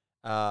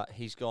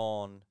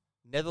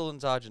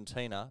Netherlands,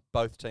 Argentina,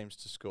 both teams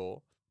to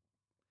score,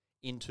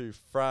 into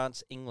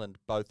France, England,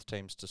 both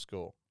teams to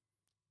score.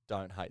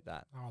 Don't hate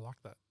that. Oh, I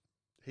like that.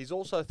 He's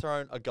also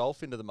thrown a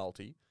golf into the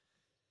multi.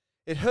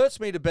 It hurts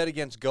me to bet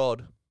against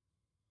God,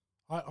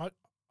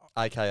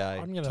 a.k.a.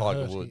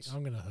 Tiger Woods.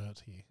 I'm going to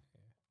hurt here.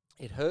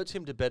 It hurts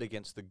him to bet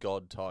against the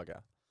God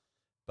Tiger,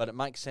 but it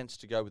makes sense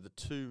to go with the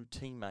 2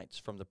 teammates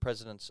from the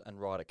Presidents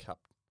and Ryder Cup.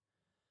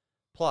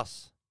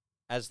 Plus,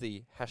 as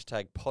the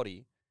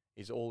 #potty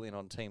is all in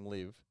on Team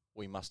Live,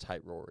 we must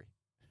hate Rory.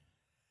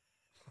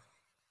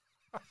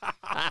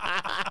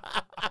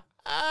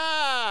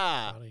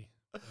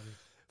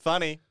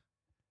 Funny.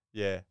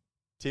 Yeah.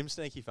 Tim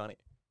Sneaky funny.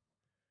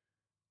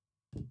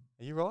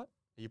 Are you right?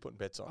 Are you putting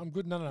bets on? I'm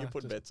good. No. You're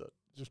putting bets on.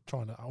 Just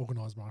trying to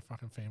organise my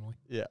fucking family.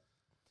 Yeah.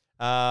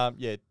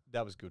 Yeah,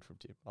 that was good from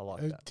Tim. I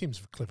like that.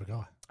 Tim's a clever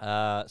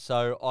guy.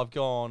 So I've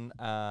gone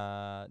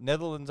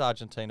Netherlands,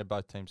 Argentina,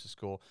 both teams to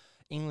score.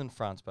 England,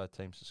 France, both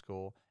teams to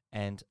score.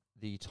 And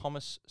the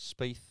Thomas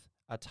Spieth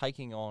are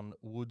taking on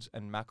Woods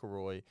and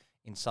McIlroy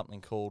in something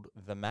called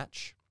The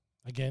Match.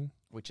 Again.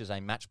 Which is a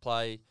match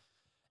play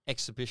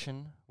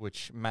exhibition,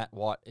 which Matt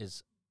White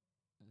is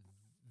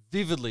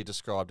vividly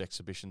described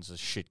exhibitions as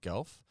shit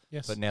golf.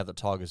 Yes. But now that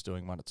Tiger's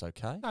doing one, it's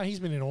okay. No, he's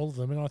been in all of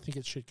them, and I think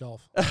it's shit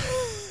golf.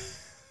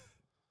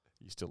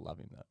 You still love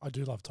him, though. I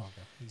do love Tiger.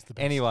 He's the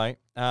best. Anyway,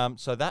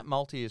 so that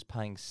multi is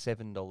paying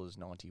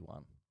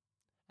 $7.91.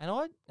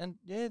 And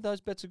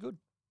those bets are good.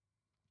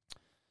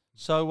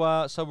 So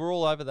we're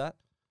all over that.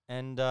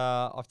 And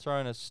I've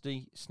thrown a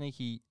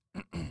sneaky,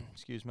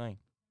 excuse me.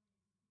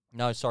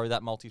 No, sorry,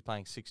 that multi's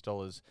paying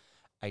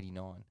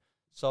 $6.89.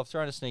 So I've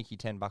thrown a sneaky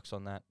 $10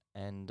 on that.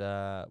 And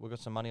we've got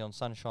some money on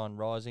Sunshine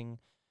Rising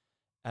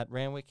at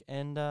Randwick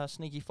and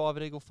sneaky 5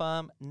 at Eagle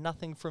Farm.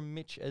 Nothing from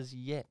Mitch as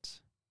yet.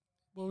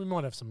 Well, we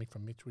might have something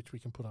from Mitch, which we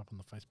can put up on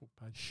the Facebook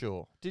page.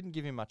 Sure. Didn't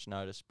give him much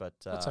notice, but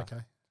that's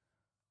okay.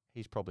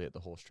 He's probably at the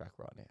horse track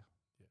right now.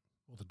 Yeah.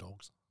 Or the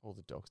dogs. All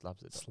the dogs.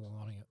 Loves it.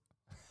 Slumming it.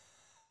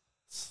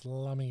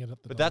 Slumming it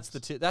at the But dogs.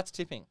 that's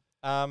tipping.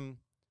 The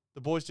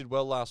boys did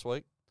well last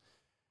week.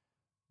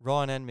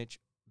 Ryan and Mitch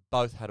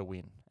both had a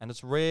win. And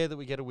it's rare that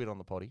we get a win on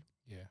the potty.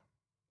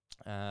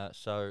 Yeah.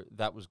 So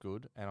that was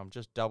good. And I'm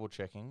just double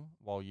checking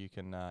while you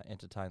can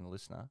entertain the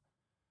listener.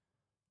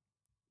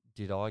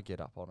 Did I get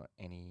up on it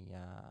any?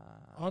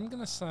 I'm going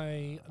to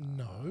say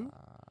no.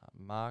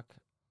 Mark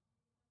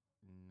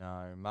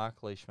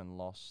Leishman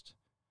lost.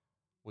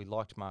 We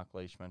liked Mark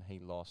Leishman. He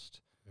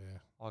lost. Yeah.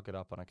 I got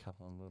up on a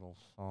couple of little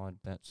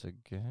side bets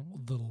again.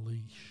 The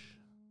leash.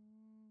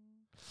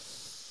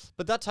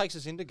 But that takes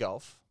us into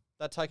golf.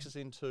 That takes us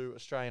into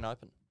Australian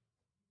Open.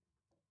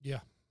 Yeah.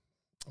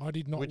 I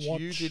did not Which watch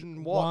you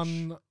didn't watch.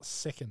 1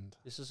 second.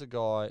 This is a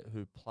guy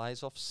who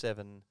plays off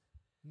 7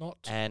 Not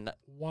and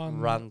 1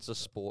 runs a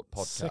sport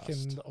podcast.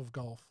 second of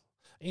golf.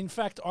 In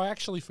fact, I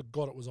actually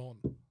forgot it was on.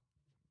 Do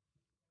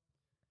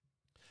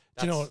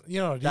you know what?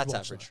 I did That's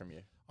watch average that. from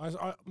you.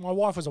 My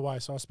wife was away,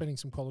 so I was spending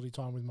some quality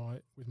time with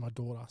my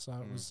daughter. So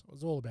it was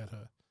all about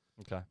her.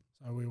 Okay.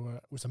 So it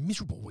was a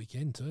miserable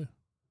weekend too.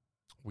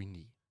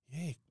 Windy.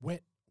 Yeah,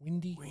 wet,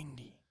 windy.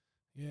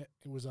 Yeah,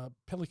 it was a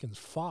pelican's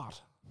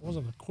fart. It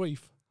wasn't a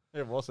queef.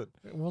 It wasn't.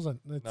 It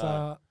wasn't. It's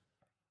No.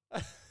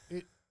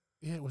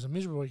 it was a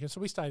miserable weekend.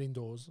 So we stayed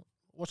indoors,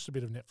 watched a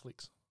bit of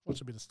Netflix,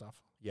 watched a bit of stuff,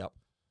 Yep.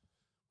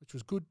 which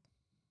was good.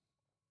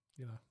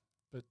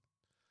 But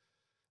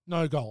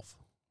no golf.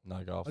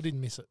 No golf. I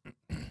didn't miss it.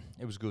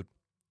 It was good.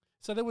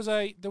 So there was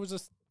a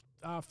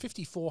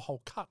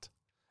 54-hole cut.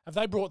 Have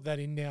they brought that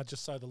in now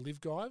just so the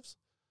live guys?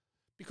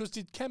 Because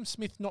did Cam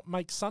Smith not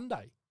make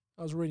Sunday?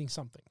 I was reading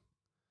something.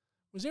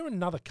 Was there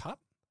another cut?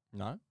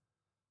 No.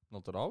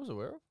 Not that I was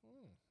aware of.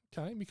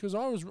 Okay, because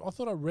I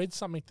thought I read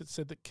something that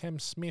said that Cam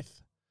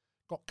Smith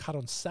got cut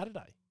on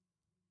Saturday.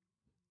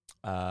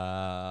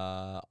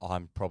 I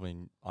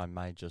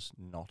may just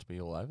not be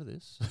all over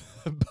this.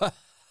 But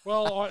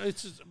Well,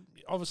 it's just,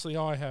 obviously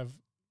I have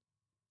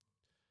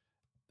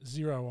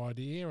zero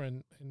idea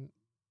and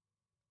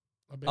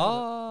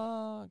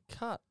about it.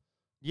 Cut.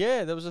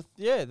 Yeah, there was a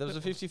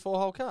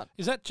 54-hole cut.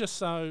 Is that just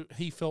so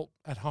he felt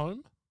at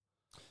home?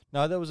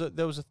 No, there was a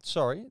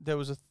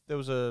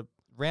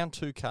round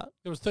 2 cut,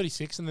 There was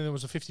 36 and then there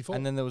was a 54.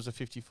 and then there was a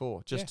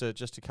 54 just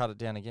to cut it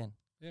down again.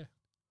 Yeah.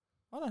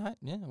 I don't hate.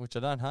 Yeah, which I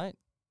don't hate.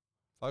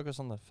 Focus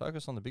on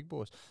the big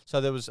boys.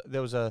 So there was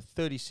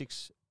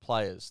 36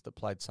 players that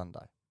played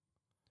Sunday.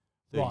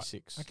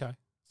 36. Right. Okay.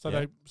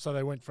 So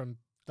they went from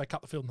they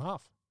cut the field in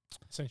half,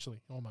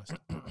 essentially, almost.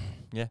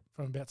 Yeah.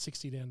 From about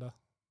 60 down to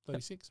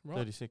 36. Right.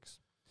 36.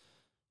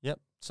 Yep.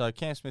 So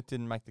Cam Smith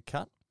didn't make the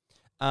cut.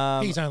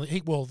 He's only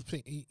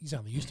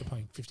used to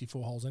playing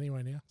 54 holes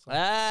anyway now. So.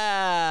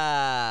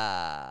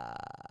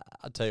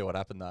 I'll tell you what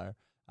happened though.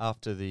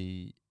 After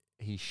he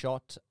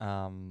shot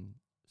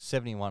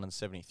 71 and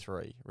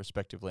 73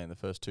 respectively in the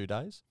first 2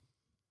 days.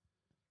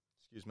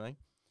 Excuse me.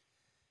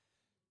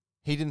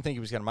 He didn't think he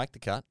was going to make the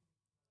cut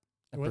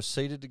and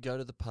proceeded to go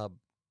to the pub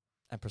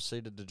and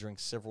proceeded to drink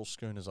several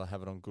schooners. I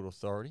have it on good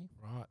authority.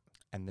 Right.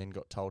 And then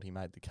got told he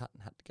made the cut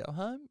and had to go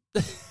home.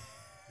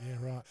 Yeah,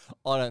 right.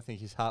 I don't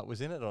think his heart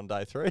was in it on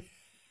day 3.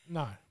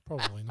 No,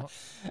 probably not.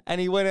 And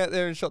he went out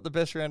there and shot the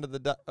best round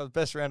of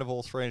best round of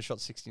all 3 and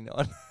shot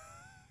 69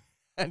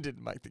 and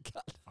didn't make the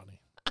cut. Funny.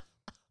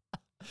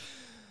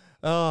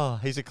 Oh,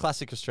 he's a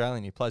classic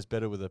Australian. He plays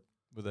better with a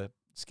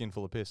skin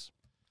full of piss.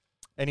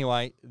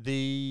 Anyway,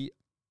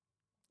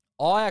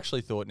 I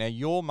actually thought, now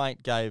your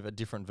mate gave a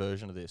different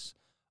version of this.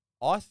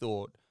 I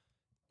thought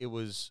it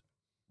was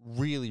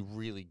really,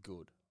 really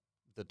good,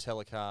 the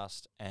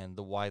telecast and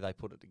the way they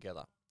put it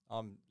together.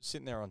 I'm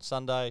sitting there on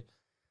Sunday,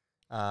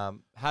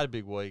 had a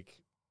big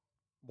week,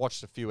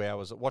 watched a few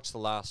hours, watched the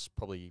last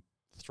probably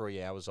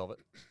 3 hours of it,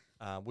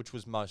 which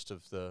was most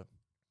of the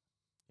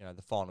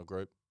final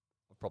group.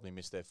 I probably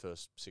missed their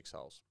first 6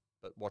 holes,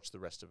 but watched the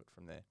rest of it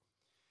from there.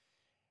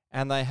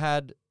 And they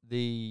had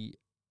the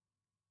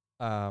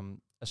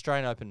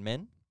Australian Open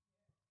men,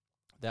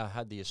 they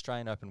had the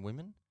Australian Open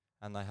women,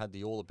 and they had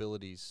the All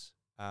Abilities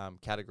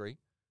category,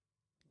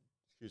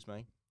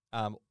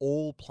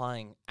 all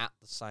playing at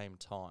the same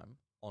time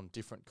on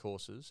different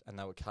courses, and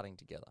they were cutting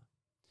together.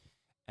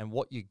 And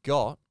what you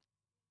got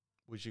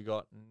was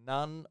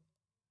none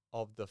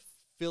of the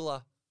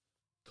filler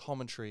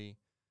commentary,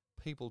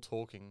 people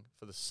talking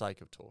for the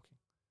sake of talking.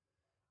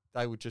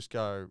 They would just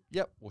go,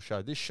 yep, we'll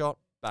show this shot,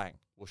 bang,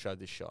 we'll show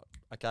this shot.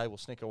 Okay, we'll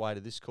sneak away to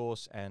this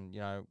course, and,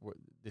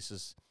 this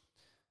is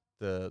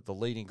the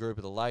leading group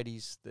of the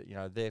ladies that,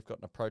 they've got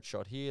an approach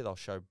shot here. They'll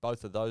show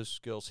both of those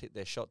girls hit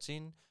their shots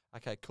in.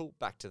 Okay, cool,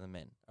 back to the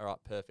men. All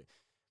right, perfect.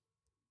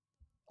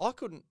 I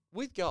couldn't,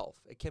 with golf,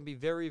 it can be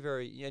very,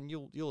 very, and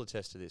you'll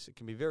attest to this, it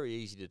can be very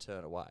easy to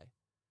turn away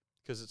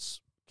because it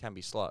can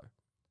be slow.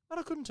 But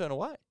I couldn't turn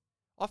away.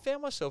 I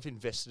found myself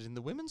invested in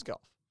the women's golf.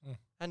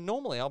 And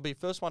normally I'll be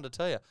first one to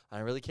tell you, I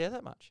don't really care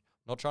that much.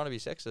 I'm not trying to be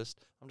sexist.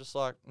 I'm just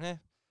like, I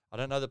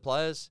don't know the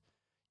players.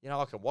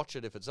 I can watch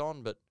it if it's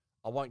on, but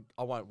I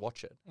won't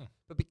watch it.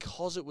 But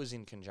because it was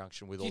in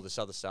conjunction with all this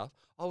other stuff,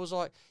 I was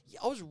like,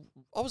 I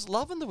was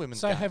loving the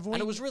women's game. And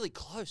it was really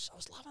close. I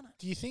was loving it.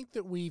 Do you think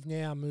that we've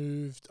now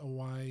moved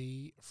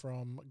away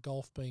from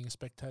golf being a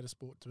spectator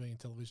sport to being a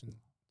television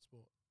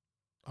sport?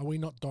 Are we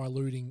not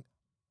diluting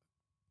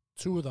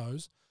two of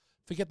those?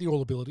 Forget the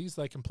All Abilities.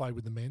 They can play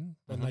with the men,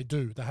 and they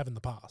do. They have in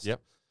the past.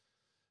 Yep.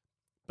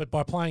 But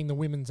by playing the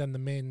women's and the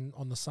men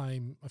on the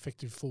same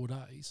effective 4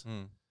 days,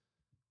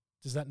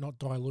 does that not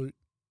dilute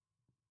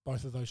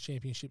both of those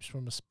championships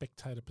from a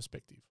spectator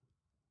perspective?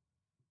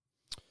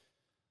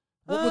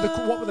 What were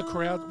the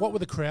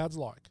crowds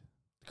like?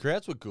 The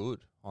crowds were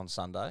good on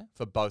Sunday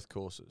for both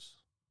courses.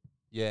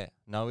 Yeah,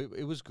 no,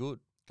 it was good.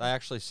 They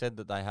actually said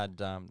that they had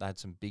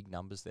some big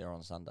numbers there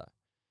on Sunday.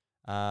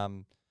 I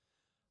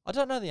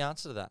don't know the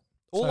answer to that.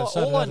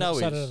 All I know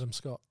Sat is Adam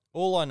Scott.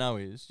 all I know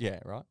is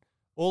right.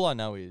 All I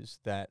know is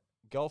that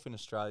golf in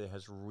Australia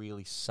has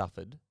really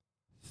suffered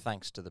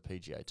thanks to the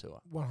PGA Tour.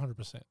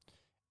 100%.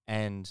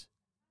 And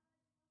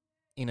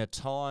in a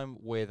time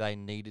where they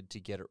needed to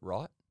get it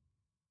right,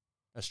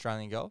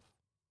 Australian golf,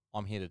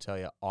 I'm here to tell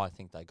you, I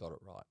think they got it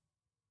right.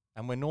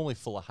 And we're normally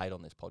full of hate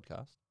on this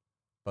podcast,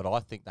 but I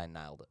think they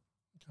nailed it.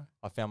 Okay.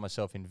 I found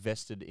myself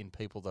invested in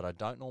people that I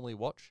don't normally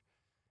watch,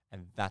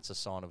 and that's a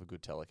sign of a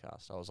good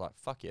telecast. I was like,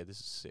 fuck yeah, this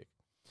is sick.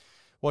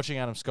 Watching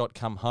Adam Scott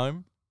come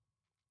home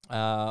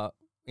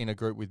in a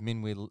group with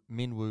Minwoo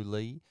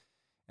Lee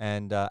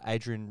and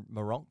Adrian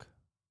Moronk.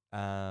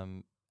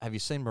 Have you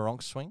seen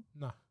Moronk's swing?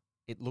 No.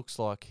 It looks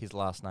like his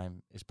last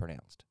name is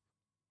pronounced.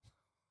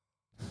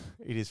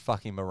 It is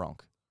fucking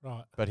Moronk.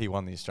 Right. But he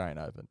won the Australian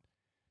Open.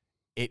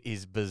 It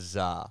is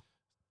bizarre.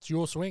 It's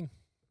your swing.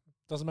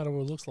 Doesn't matter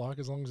what it looks like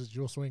as long as it's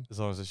your swing. As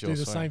long as it's your Do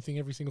swing. the same thing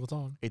every single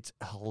time. It's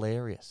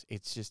hilarious.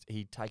 It's just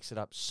he takes it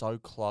up so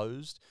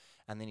closed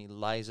and then he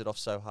lays it off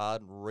so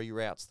hard and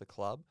reroutes the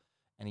club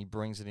and he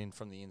brings it in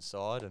from the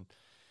inside and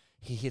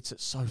he hits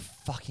it so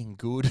fucking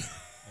good. Yeah.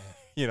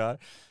 You know,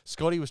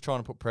 Scotty was trying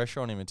to put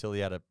pressure on him until he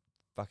had a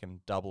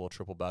fucking double or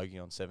triple bogey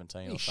on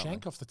 17 or something.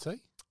 Shank off the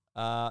tee?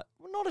 Well,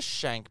 not a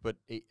shank, but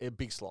a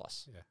big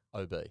slice. Yeah.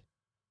 OB.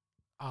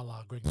 A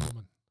la Greg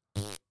Norman.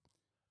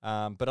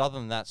 But other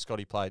than that,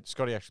 Scotty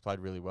actually played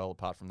really well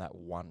apart from that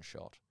one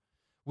shot,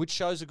 which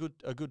shows a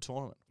good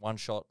tournament. One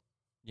shot,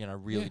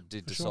 really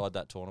did decide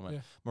that tournament.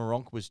 Yeah.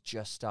 Moronk was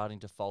just starting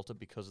to falter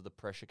because of the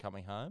pressure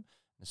coming home.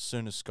 As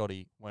soon as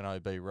Scotty went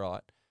OB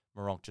right,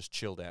 Moronk just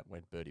chilled out and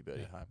went birdie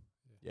home.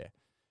 Yeah.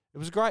 It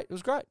was great.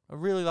 I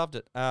really loved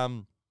it.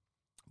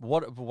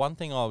 One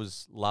thing I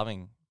was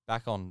loving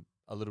back on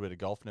a little bit of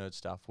golf nerd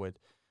stuff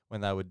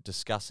when they were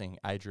discussing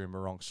Adrian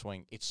Moronk's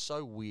swing, it's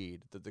so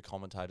weird that the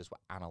commentators were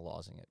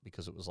analysing it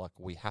because it was like,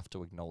 we have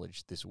to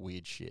acknowledge this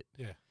weird shit.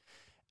 Yeah.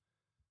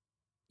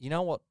 You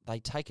know what? They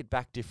take it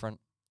back different.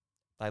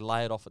 They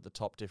lay it off at the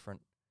top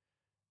different.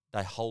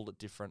 They hold it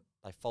different.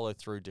 They follow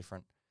through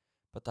different.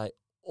 But they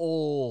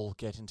all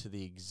get into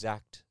the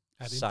exact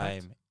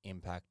same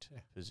impact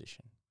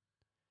position.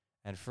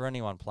 And for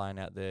anyone playing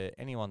out there,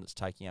 anyone that's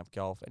taking up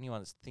golf,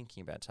 anyone that's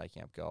thinking about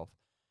taking up golf,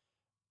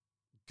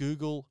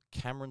 Google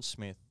Cameron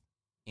Smith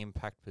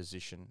impact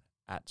position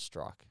at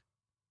strike.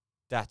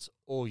 That's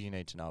all you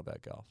need to know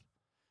about golf.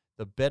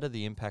 The better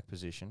the impact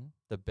position,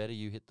 the better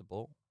you hit the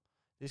ball.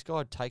 This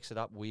guy takes it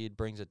up weird,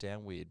 brings it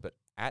down weird, but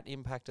at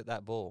impact at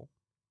that ball,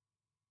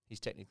 he's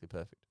technically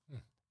perfect.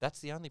 Mm. That's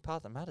the only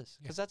part that matters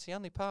because that's the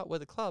only part where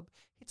the club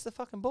hits the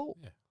fucking ball.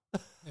 Yeah,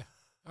 yeah,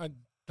 I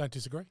don't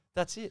disagree.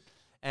 That's it.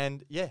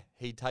 And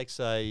he takes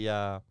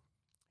a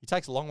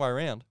long way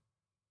around,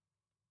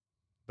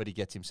 but he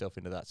gets himself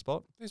into that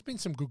spot. There's been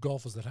some good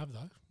golfers that have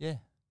though. Yeah,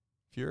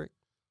 Furyk.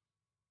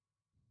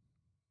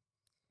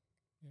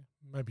 Yeah,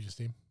 maybe just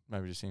him.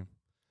 No, there's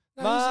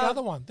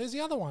the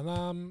other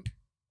one.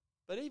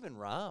 But even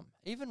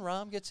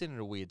Rahm gets in at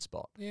a weird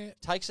spot. Yeah,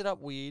 takes it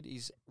up weird.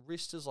 His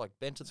wrist is like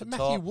bent at the top.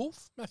 top.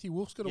 Matthew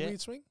Wolf's got a weird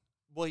swing.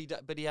 Well,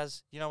 but he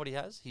has. You know what he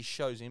has? He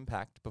shows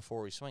impact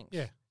before he swings.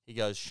 Yeah. He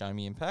goes, show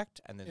me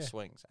impact, and then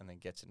swings, and then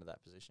gets into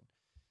that position.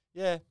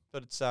 Yeah,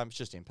 but it's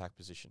just impact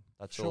position.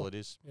 That's all it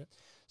is. Yeah.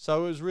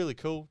 So it was really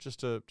cool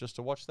just to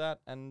watch that,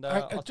 and I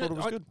thought it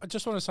was good. I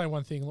just want to say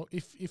one thing. Look,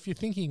 if you're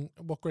thinking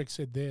what Greg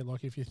said there,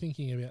 like if you're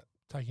thinking about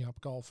taking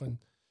up golf, and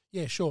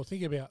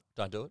think about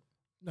don't do it.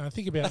 No,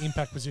 think about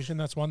impact position.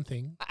 That's one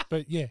thing.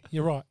 But yeah,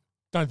 you're right.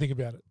 Don't think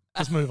about it.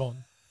 Just move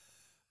on.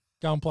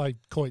 Go and play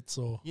quoits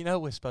or.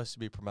 We're supposed to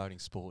be promoting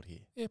sport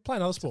here. Yeah, play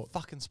another sport. It's a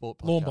fucking sport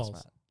podcast, lawn bowls.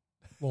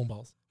 Mate. Lawn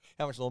bowls.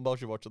 How much lawn bowls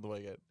you watch on the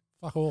weekend?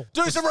 Fuck all.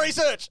 Do some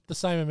research. The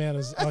same amount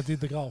as I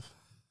did the golf.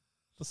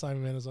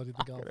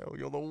 Hell,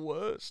 you're the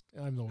worst.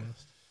 I'm the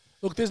worst.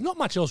 Look, there's not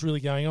much else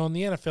really going on.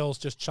 The NFL's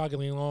just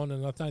chugging on,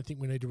 and I don't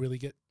think we need to really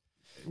get.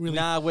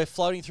 Nah, we're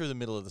floating through the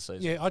middle of the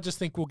season. Yeah, I just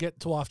think we'll get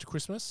till after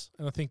Christmas,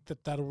 and I think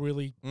that'll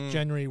really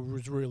January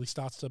really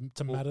starts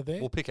to matter there.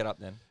 We'll pick it up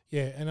then.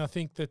 Yeah, and I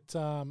think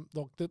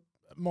that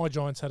my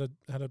Giants had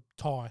a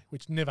tie,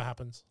 which never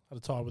happens. Had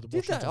a tie with the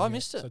Washington. Did they? I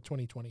missed it. So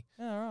 2020.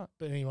 Yeah, all right.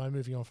 But anyway,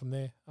 moving on from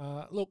there.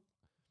 Look,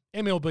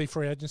 MLB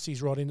free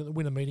agency's right in. The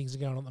winter meetings are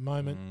going on at the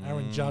moment.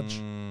 Aaron Judge,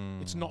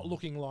 it's not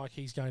looking like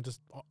he's going to.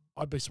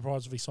 I'd be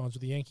surprised if he signs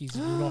with the Yankees.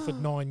 He's been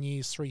offered 9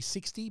 years,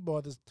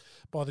 $360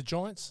 by the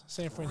Giants,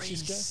 San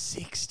Francisco.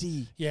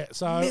 $360. Yeah,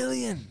 so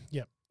million.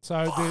 Yeah.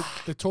 So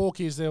the talk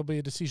is there'll be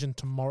a decision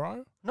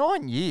tomorrow.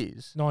 9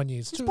 years. 9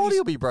 years. His body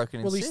will be broken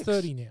in 6. Well, he's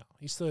 30 now.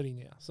 He's 30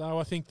 now. So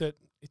I think that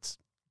it's.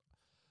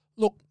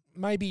 Look,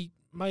 maybe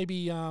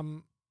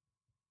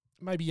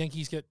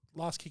Yankees get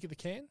last kick at the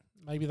can.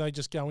 Maybe they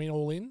just go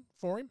all in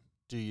for him.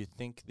 Do you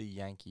think the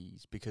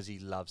Yankees, because he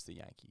loves the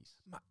Yankees,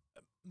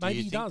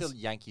 maybe he does? Do you think the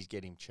Yankees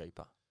get him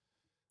cheaper?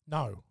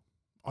 No,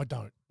 I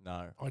don't.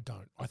 No, I don't.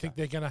 Okay. I think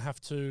they're going to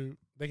have to.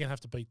 They're going to have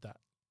to beat that.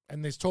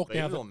 And there's talk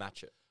now that or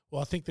match it.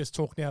 Well, I think there's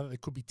talk now that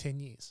it could be 10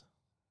 years,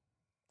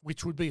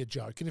 which would be a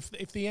joke. And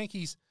if the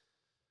Yankees,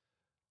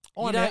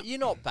 You're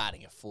not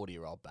batting a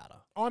 40-year-old batter.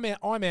 I'm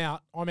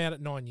out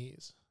at 9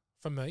 years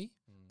for me.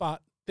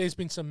 But there's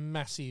been some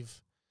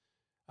massive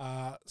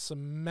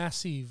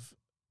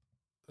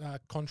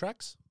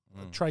contracts.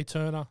 Trey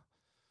Turner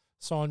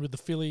signed with the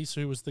Phillies,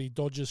 who was the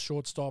Dodgers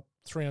shortstop,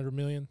 $300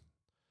 million.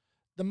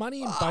 The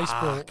money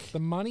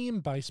in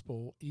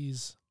baseball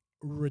is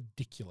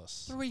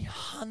ridiculous.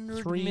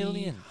 300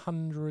 million.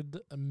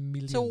 300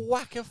 million. It's a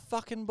whack of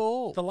fucking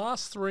ball. The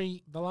last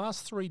three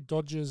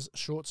Dodgers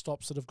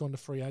shortstops that have gone to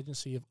free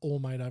agency have all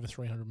made over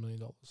 $300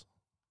 million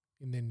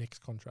in their next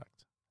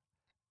contract.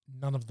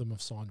 None of them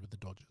have signed with the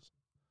Dodgers.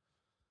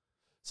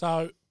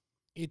 So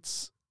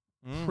it's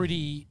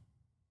pretty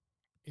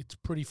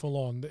full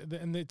on,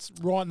 and it's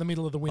right in the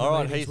middle of the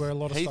winter meetings where a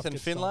lot of Heath stuff and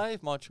gets Finlay, done.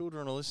 if my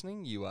children are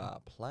listening, you are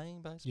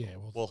playing baseball. Yeah,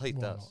 well Heath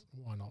why does.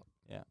 Not? Why not?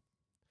 Yeah.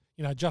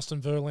 You know, Justin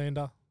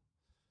Verlander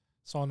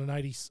signed an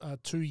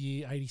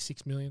 2-year,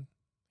 $86 million.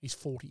 He's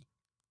 40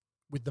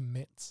 with the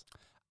Mets.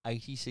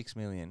 86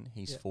 million.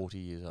 He's 40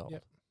 years old.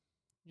 Yep.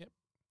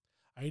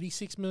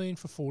 86 million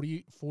for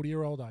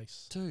 40-year-old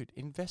ace. Dude,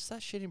 invest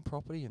that shit in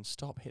property and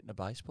stop hitting a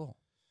baseball.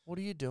 What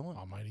are you doing?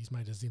 Oh, mate, he's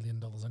made $1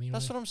 zillion anyway.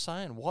 That's what I'm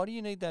saying. Why do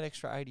you need that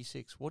extra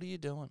 86? What are you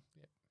doing?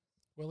 Yeah.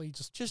 Well, he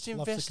just loves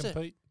invest to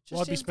compete.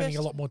 Just I'd be spending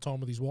a lot more time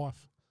with his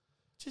wife.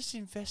 Just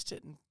invest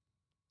it and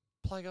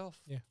play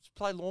golf. Yeah. Just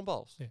play lawn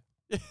bowls. Yeah.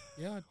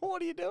 Yeah.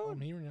 What are you doing?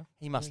 I'm hearing you.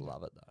 He must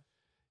love it, though.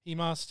 He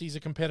must. He's a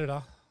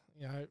competitor.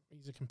 You know,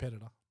 he's a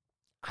competitor.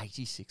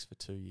 86 for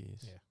 2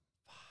 years. Yeah.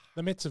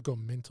 The Mets have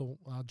gone mental.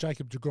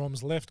 Jacob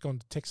deGrom's left, gone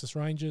to Texas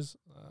Rangers.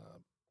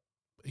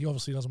 He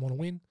obviously doesn't want to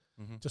win.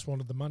 Mm-hmm. Just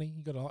wanted the money.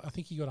 I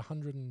think he got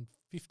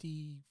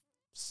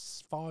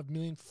 $155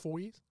 million for 4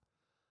 years.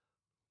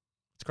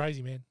 It's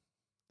crazy, man.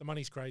 The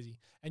money's crazy.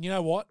 And you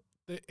know what?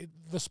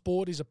 The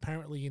sport is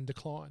apparently in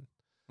decline.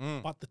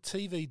 But the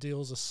TV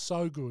deals are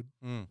so good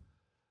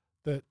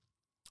that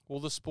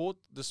the sport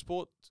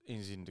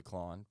is in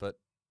decline,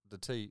 but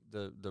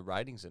the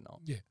ratings are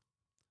not. Yeah.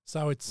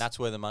 So that's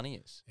where the money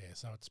is. Yeah,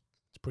 so it's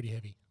pretty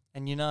heavy.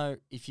 And you know,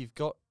 if you've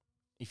got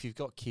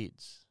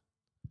kids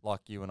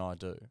like you and I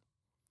do,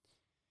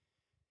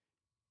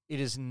 it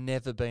has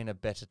never been a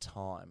better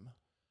time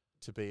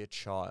to be a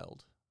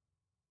child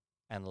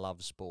and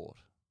love sport,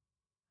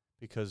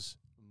 because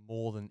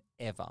more than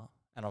ever,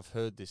 and I've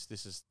heard this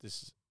is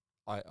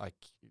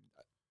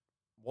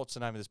what's the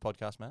name of this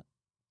podcast, Matt?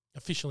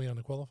 Officially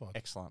Underqualified.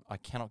 Excellent. I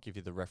cannot give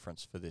you the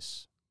reference for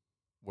this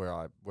where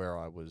I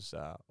was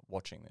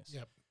watching this.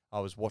 Yep. I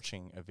was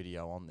watching a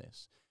video on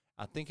this.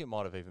 I think it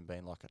might have even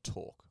been like a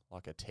talk,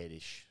 like a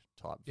TED-ish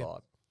type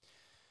vibe.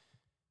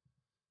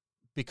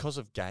 Because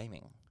of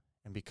gaming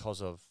and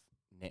because of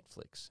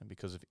Netflix and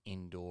because of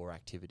indoor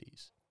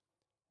activities,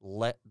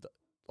 like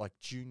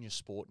junior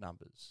sport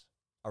numbers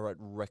are at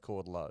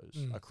record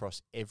lows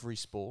across every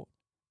sport,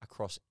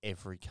 across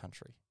every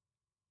country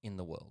in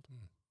the world.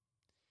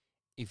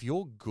 If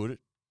you're good at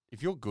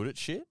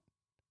shit,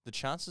 the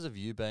chances of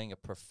you being a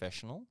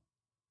professional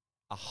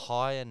are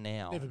higher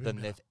now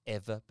than they've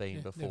ever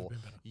been before.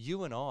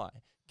 You and I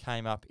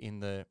came up in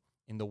the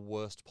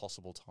worst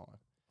possible time.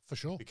 For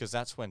sure. Because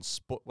that's when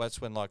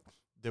like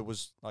there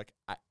was like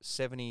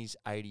 70s,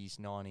 80s,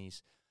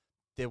 90s.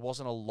 There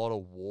wasn't a lot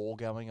of war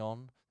going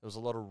on. There was a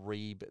lot of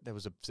there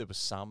was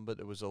some, but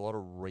there was a lot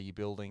of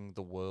rebuilding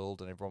the world,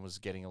 and everyone was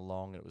getting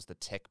along. And it was the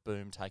tech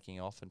boom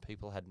taking off, and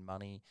people had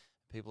money,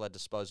 people had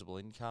disposable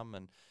income,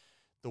 and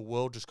the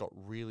world just got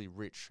really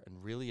rich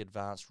and really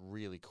advanced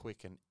really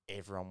quick, and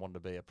everyone wanted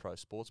to be a pro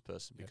sports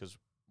person because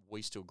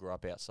we still grew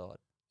up outside.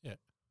 Yeah.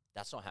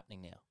 That's not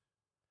happening now.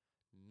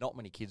 Not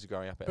many kids are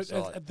growing up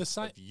outside. But at the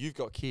same, if you've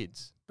got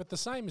kids, but the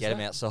same get them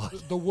outside.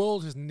 The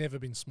world has never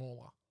been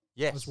smaller.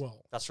 Yes, as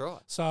well. That's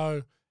right.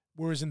 So,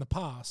 whereas in the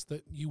past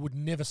that you would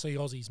never see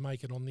Aussies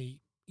make it on the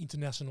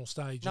international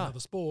stage in other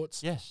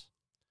sports. Yes,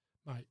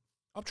 mate.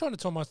 I'm trying to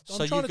tell my.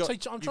 I'm trying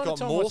to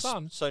tell my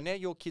son. So now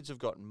your kids have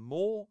got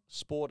more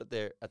sport at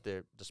their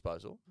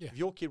disposal. Yeah. If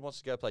your kid wants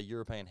to go play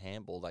European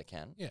handball, they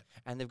can. Yeah.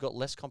 And they've got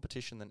less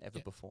competition than ever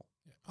before.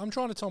 Yeah. I'm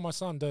trying to tell my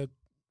son to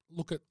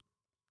look at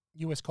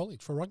US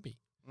college for rugby.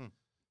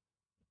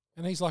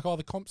 And he's like, "Oh,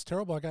 the comp's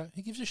terrible." I go,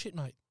 "Who gives a shit,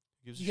 mate?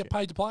 You get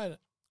paid to play it,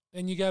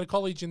 and you go to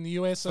college in the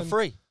US for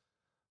free,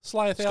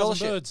 slay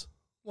 1,000 birds.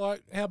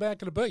 Like, how bad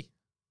could it be?"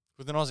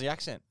 With an Aussie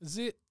accent. Is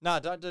it?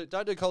 No,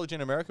 don't do college in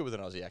America with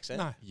an Aussie accent.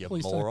 No, you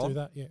please moron. don't do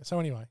that. Yeah. So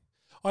anyway,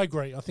 I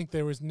agree. I think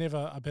there is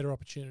never a better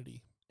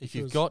opportunity. If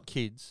you've got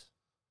kids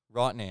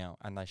right now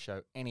and they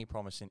show any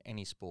promise in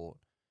any sport,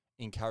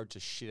 encourage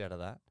the shit out of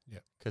that. Yeah.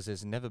 Because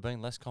there's never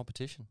been less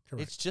competition.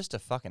 Correct. It's just a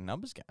fucking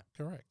numbers game.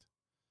 Correct.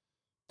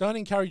 Don't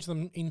encourage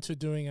them into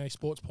doing a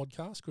sports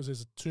podcast because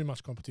there's too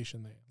much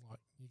competition there. Like,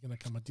 you're going to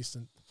come a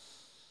distant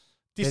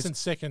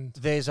second.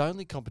 There's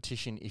only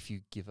competition if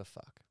you give a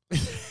fuck.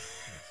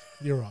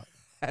 You're right.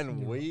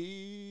 And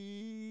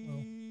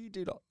we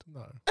do not.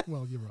 No.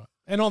 Well, you're right.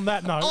 And on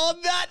that note.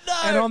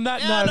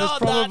 It's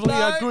probably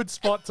a good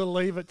spot to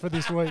leave it for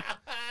this week.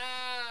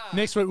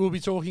 Next week, we'll be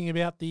talking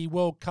about the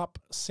World Cup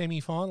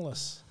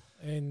semi-finalists.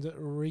 and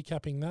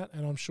recapping that,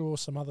 and I'm sure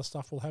some other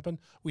stuff will happen.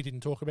 We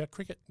didn't talk about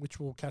cricket, which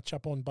we'll catch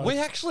up on both. We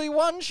actually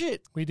won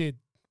shit. We did,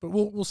 but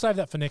we'll save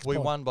that for next We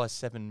pod. won by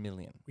 7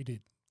 million. We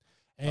did.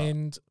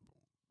 And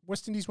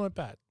West Indies weren't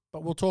bad,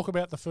 but we'll talk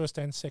about the first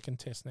and second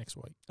test next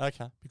week.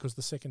 Okay. Because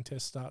the second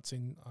test starts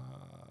in,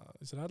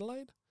 is it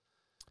Adelaide?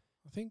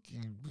 I think.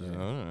 I don't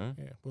know.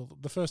 Yeah. Well,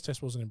 the first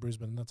test wasn't in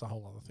Brisbane, and that's a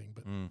whole other thing.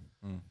 But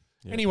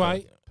Yeah,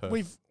 anyway,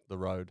 Perth, the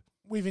road.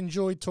 we've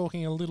enjoyed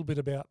talking a little bit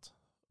about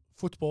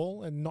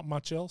football and not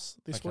much else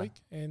this week.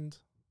 And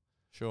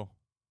sure.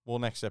 Well,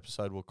 next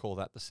episode we'll call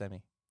that the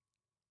semi.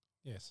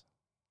 yes,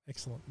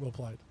 excellent, well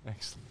played.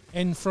 Excellent.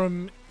 And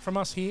from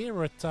us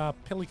here at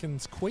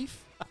Pelicans Queef,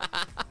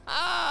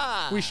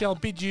 we shall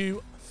bid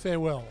you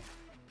farewell.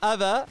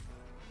 Over.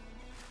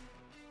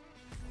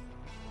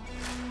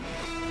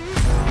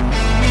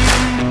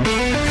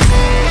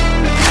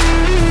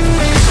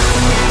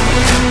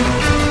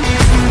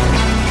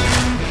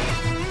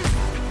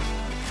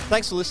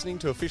 Thanks for listening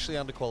to Officially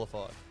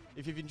Underqualified.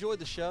 If you've enjoyed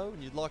the show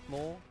and you'd like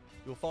more,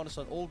 you'll find us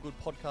on all good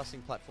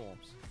podcasting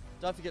platforms.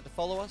 Don't forget to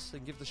follow us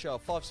and give the show a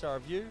 5-star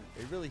review.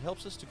 It really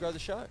helps us to grow the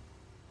show.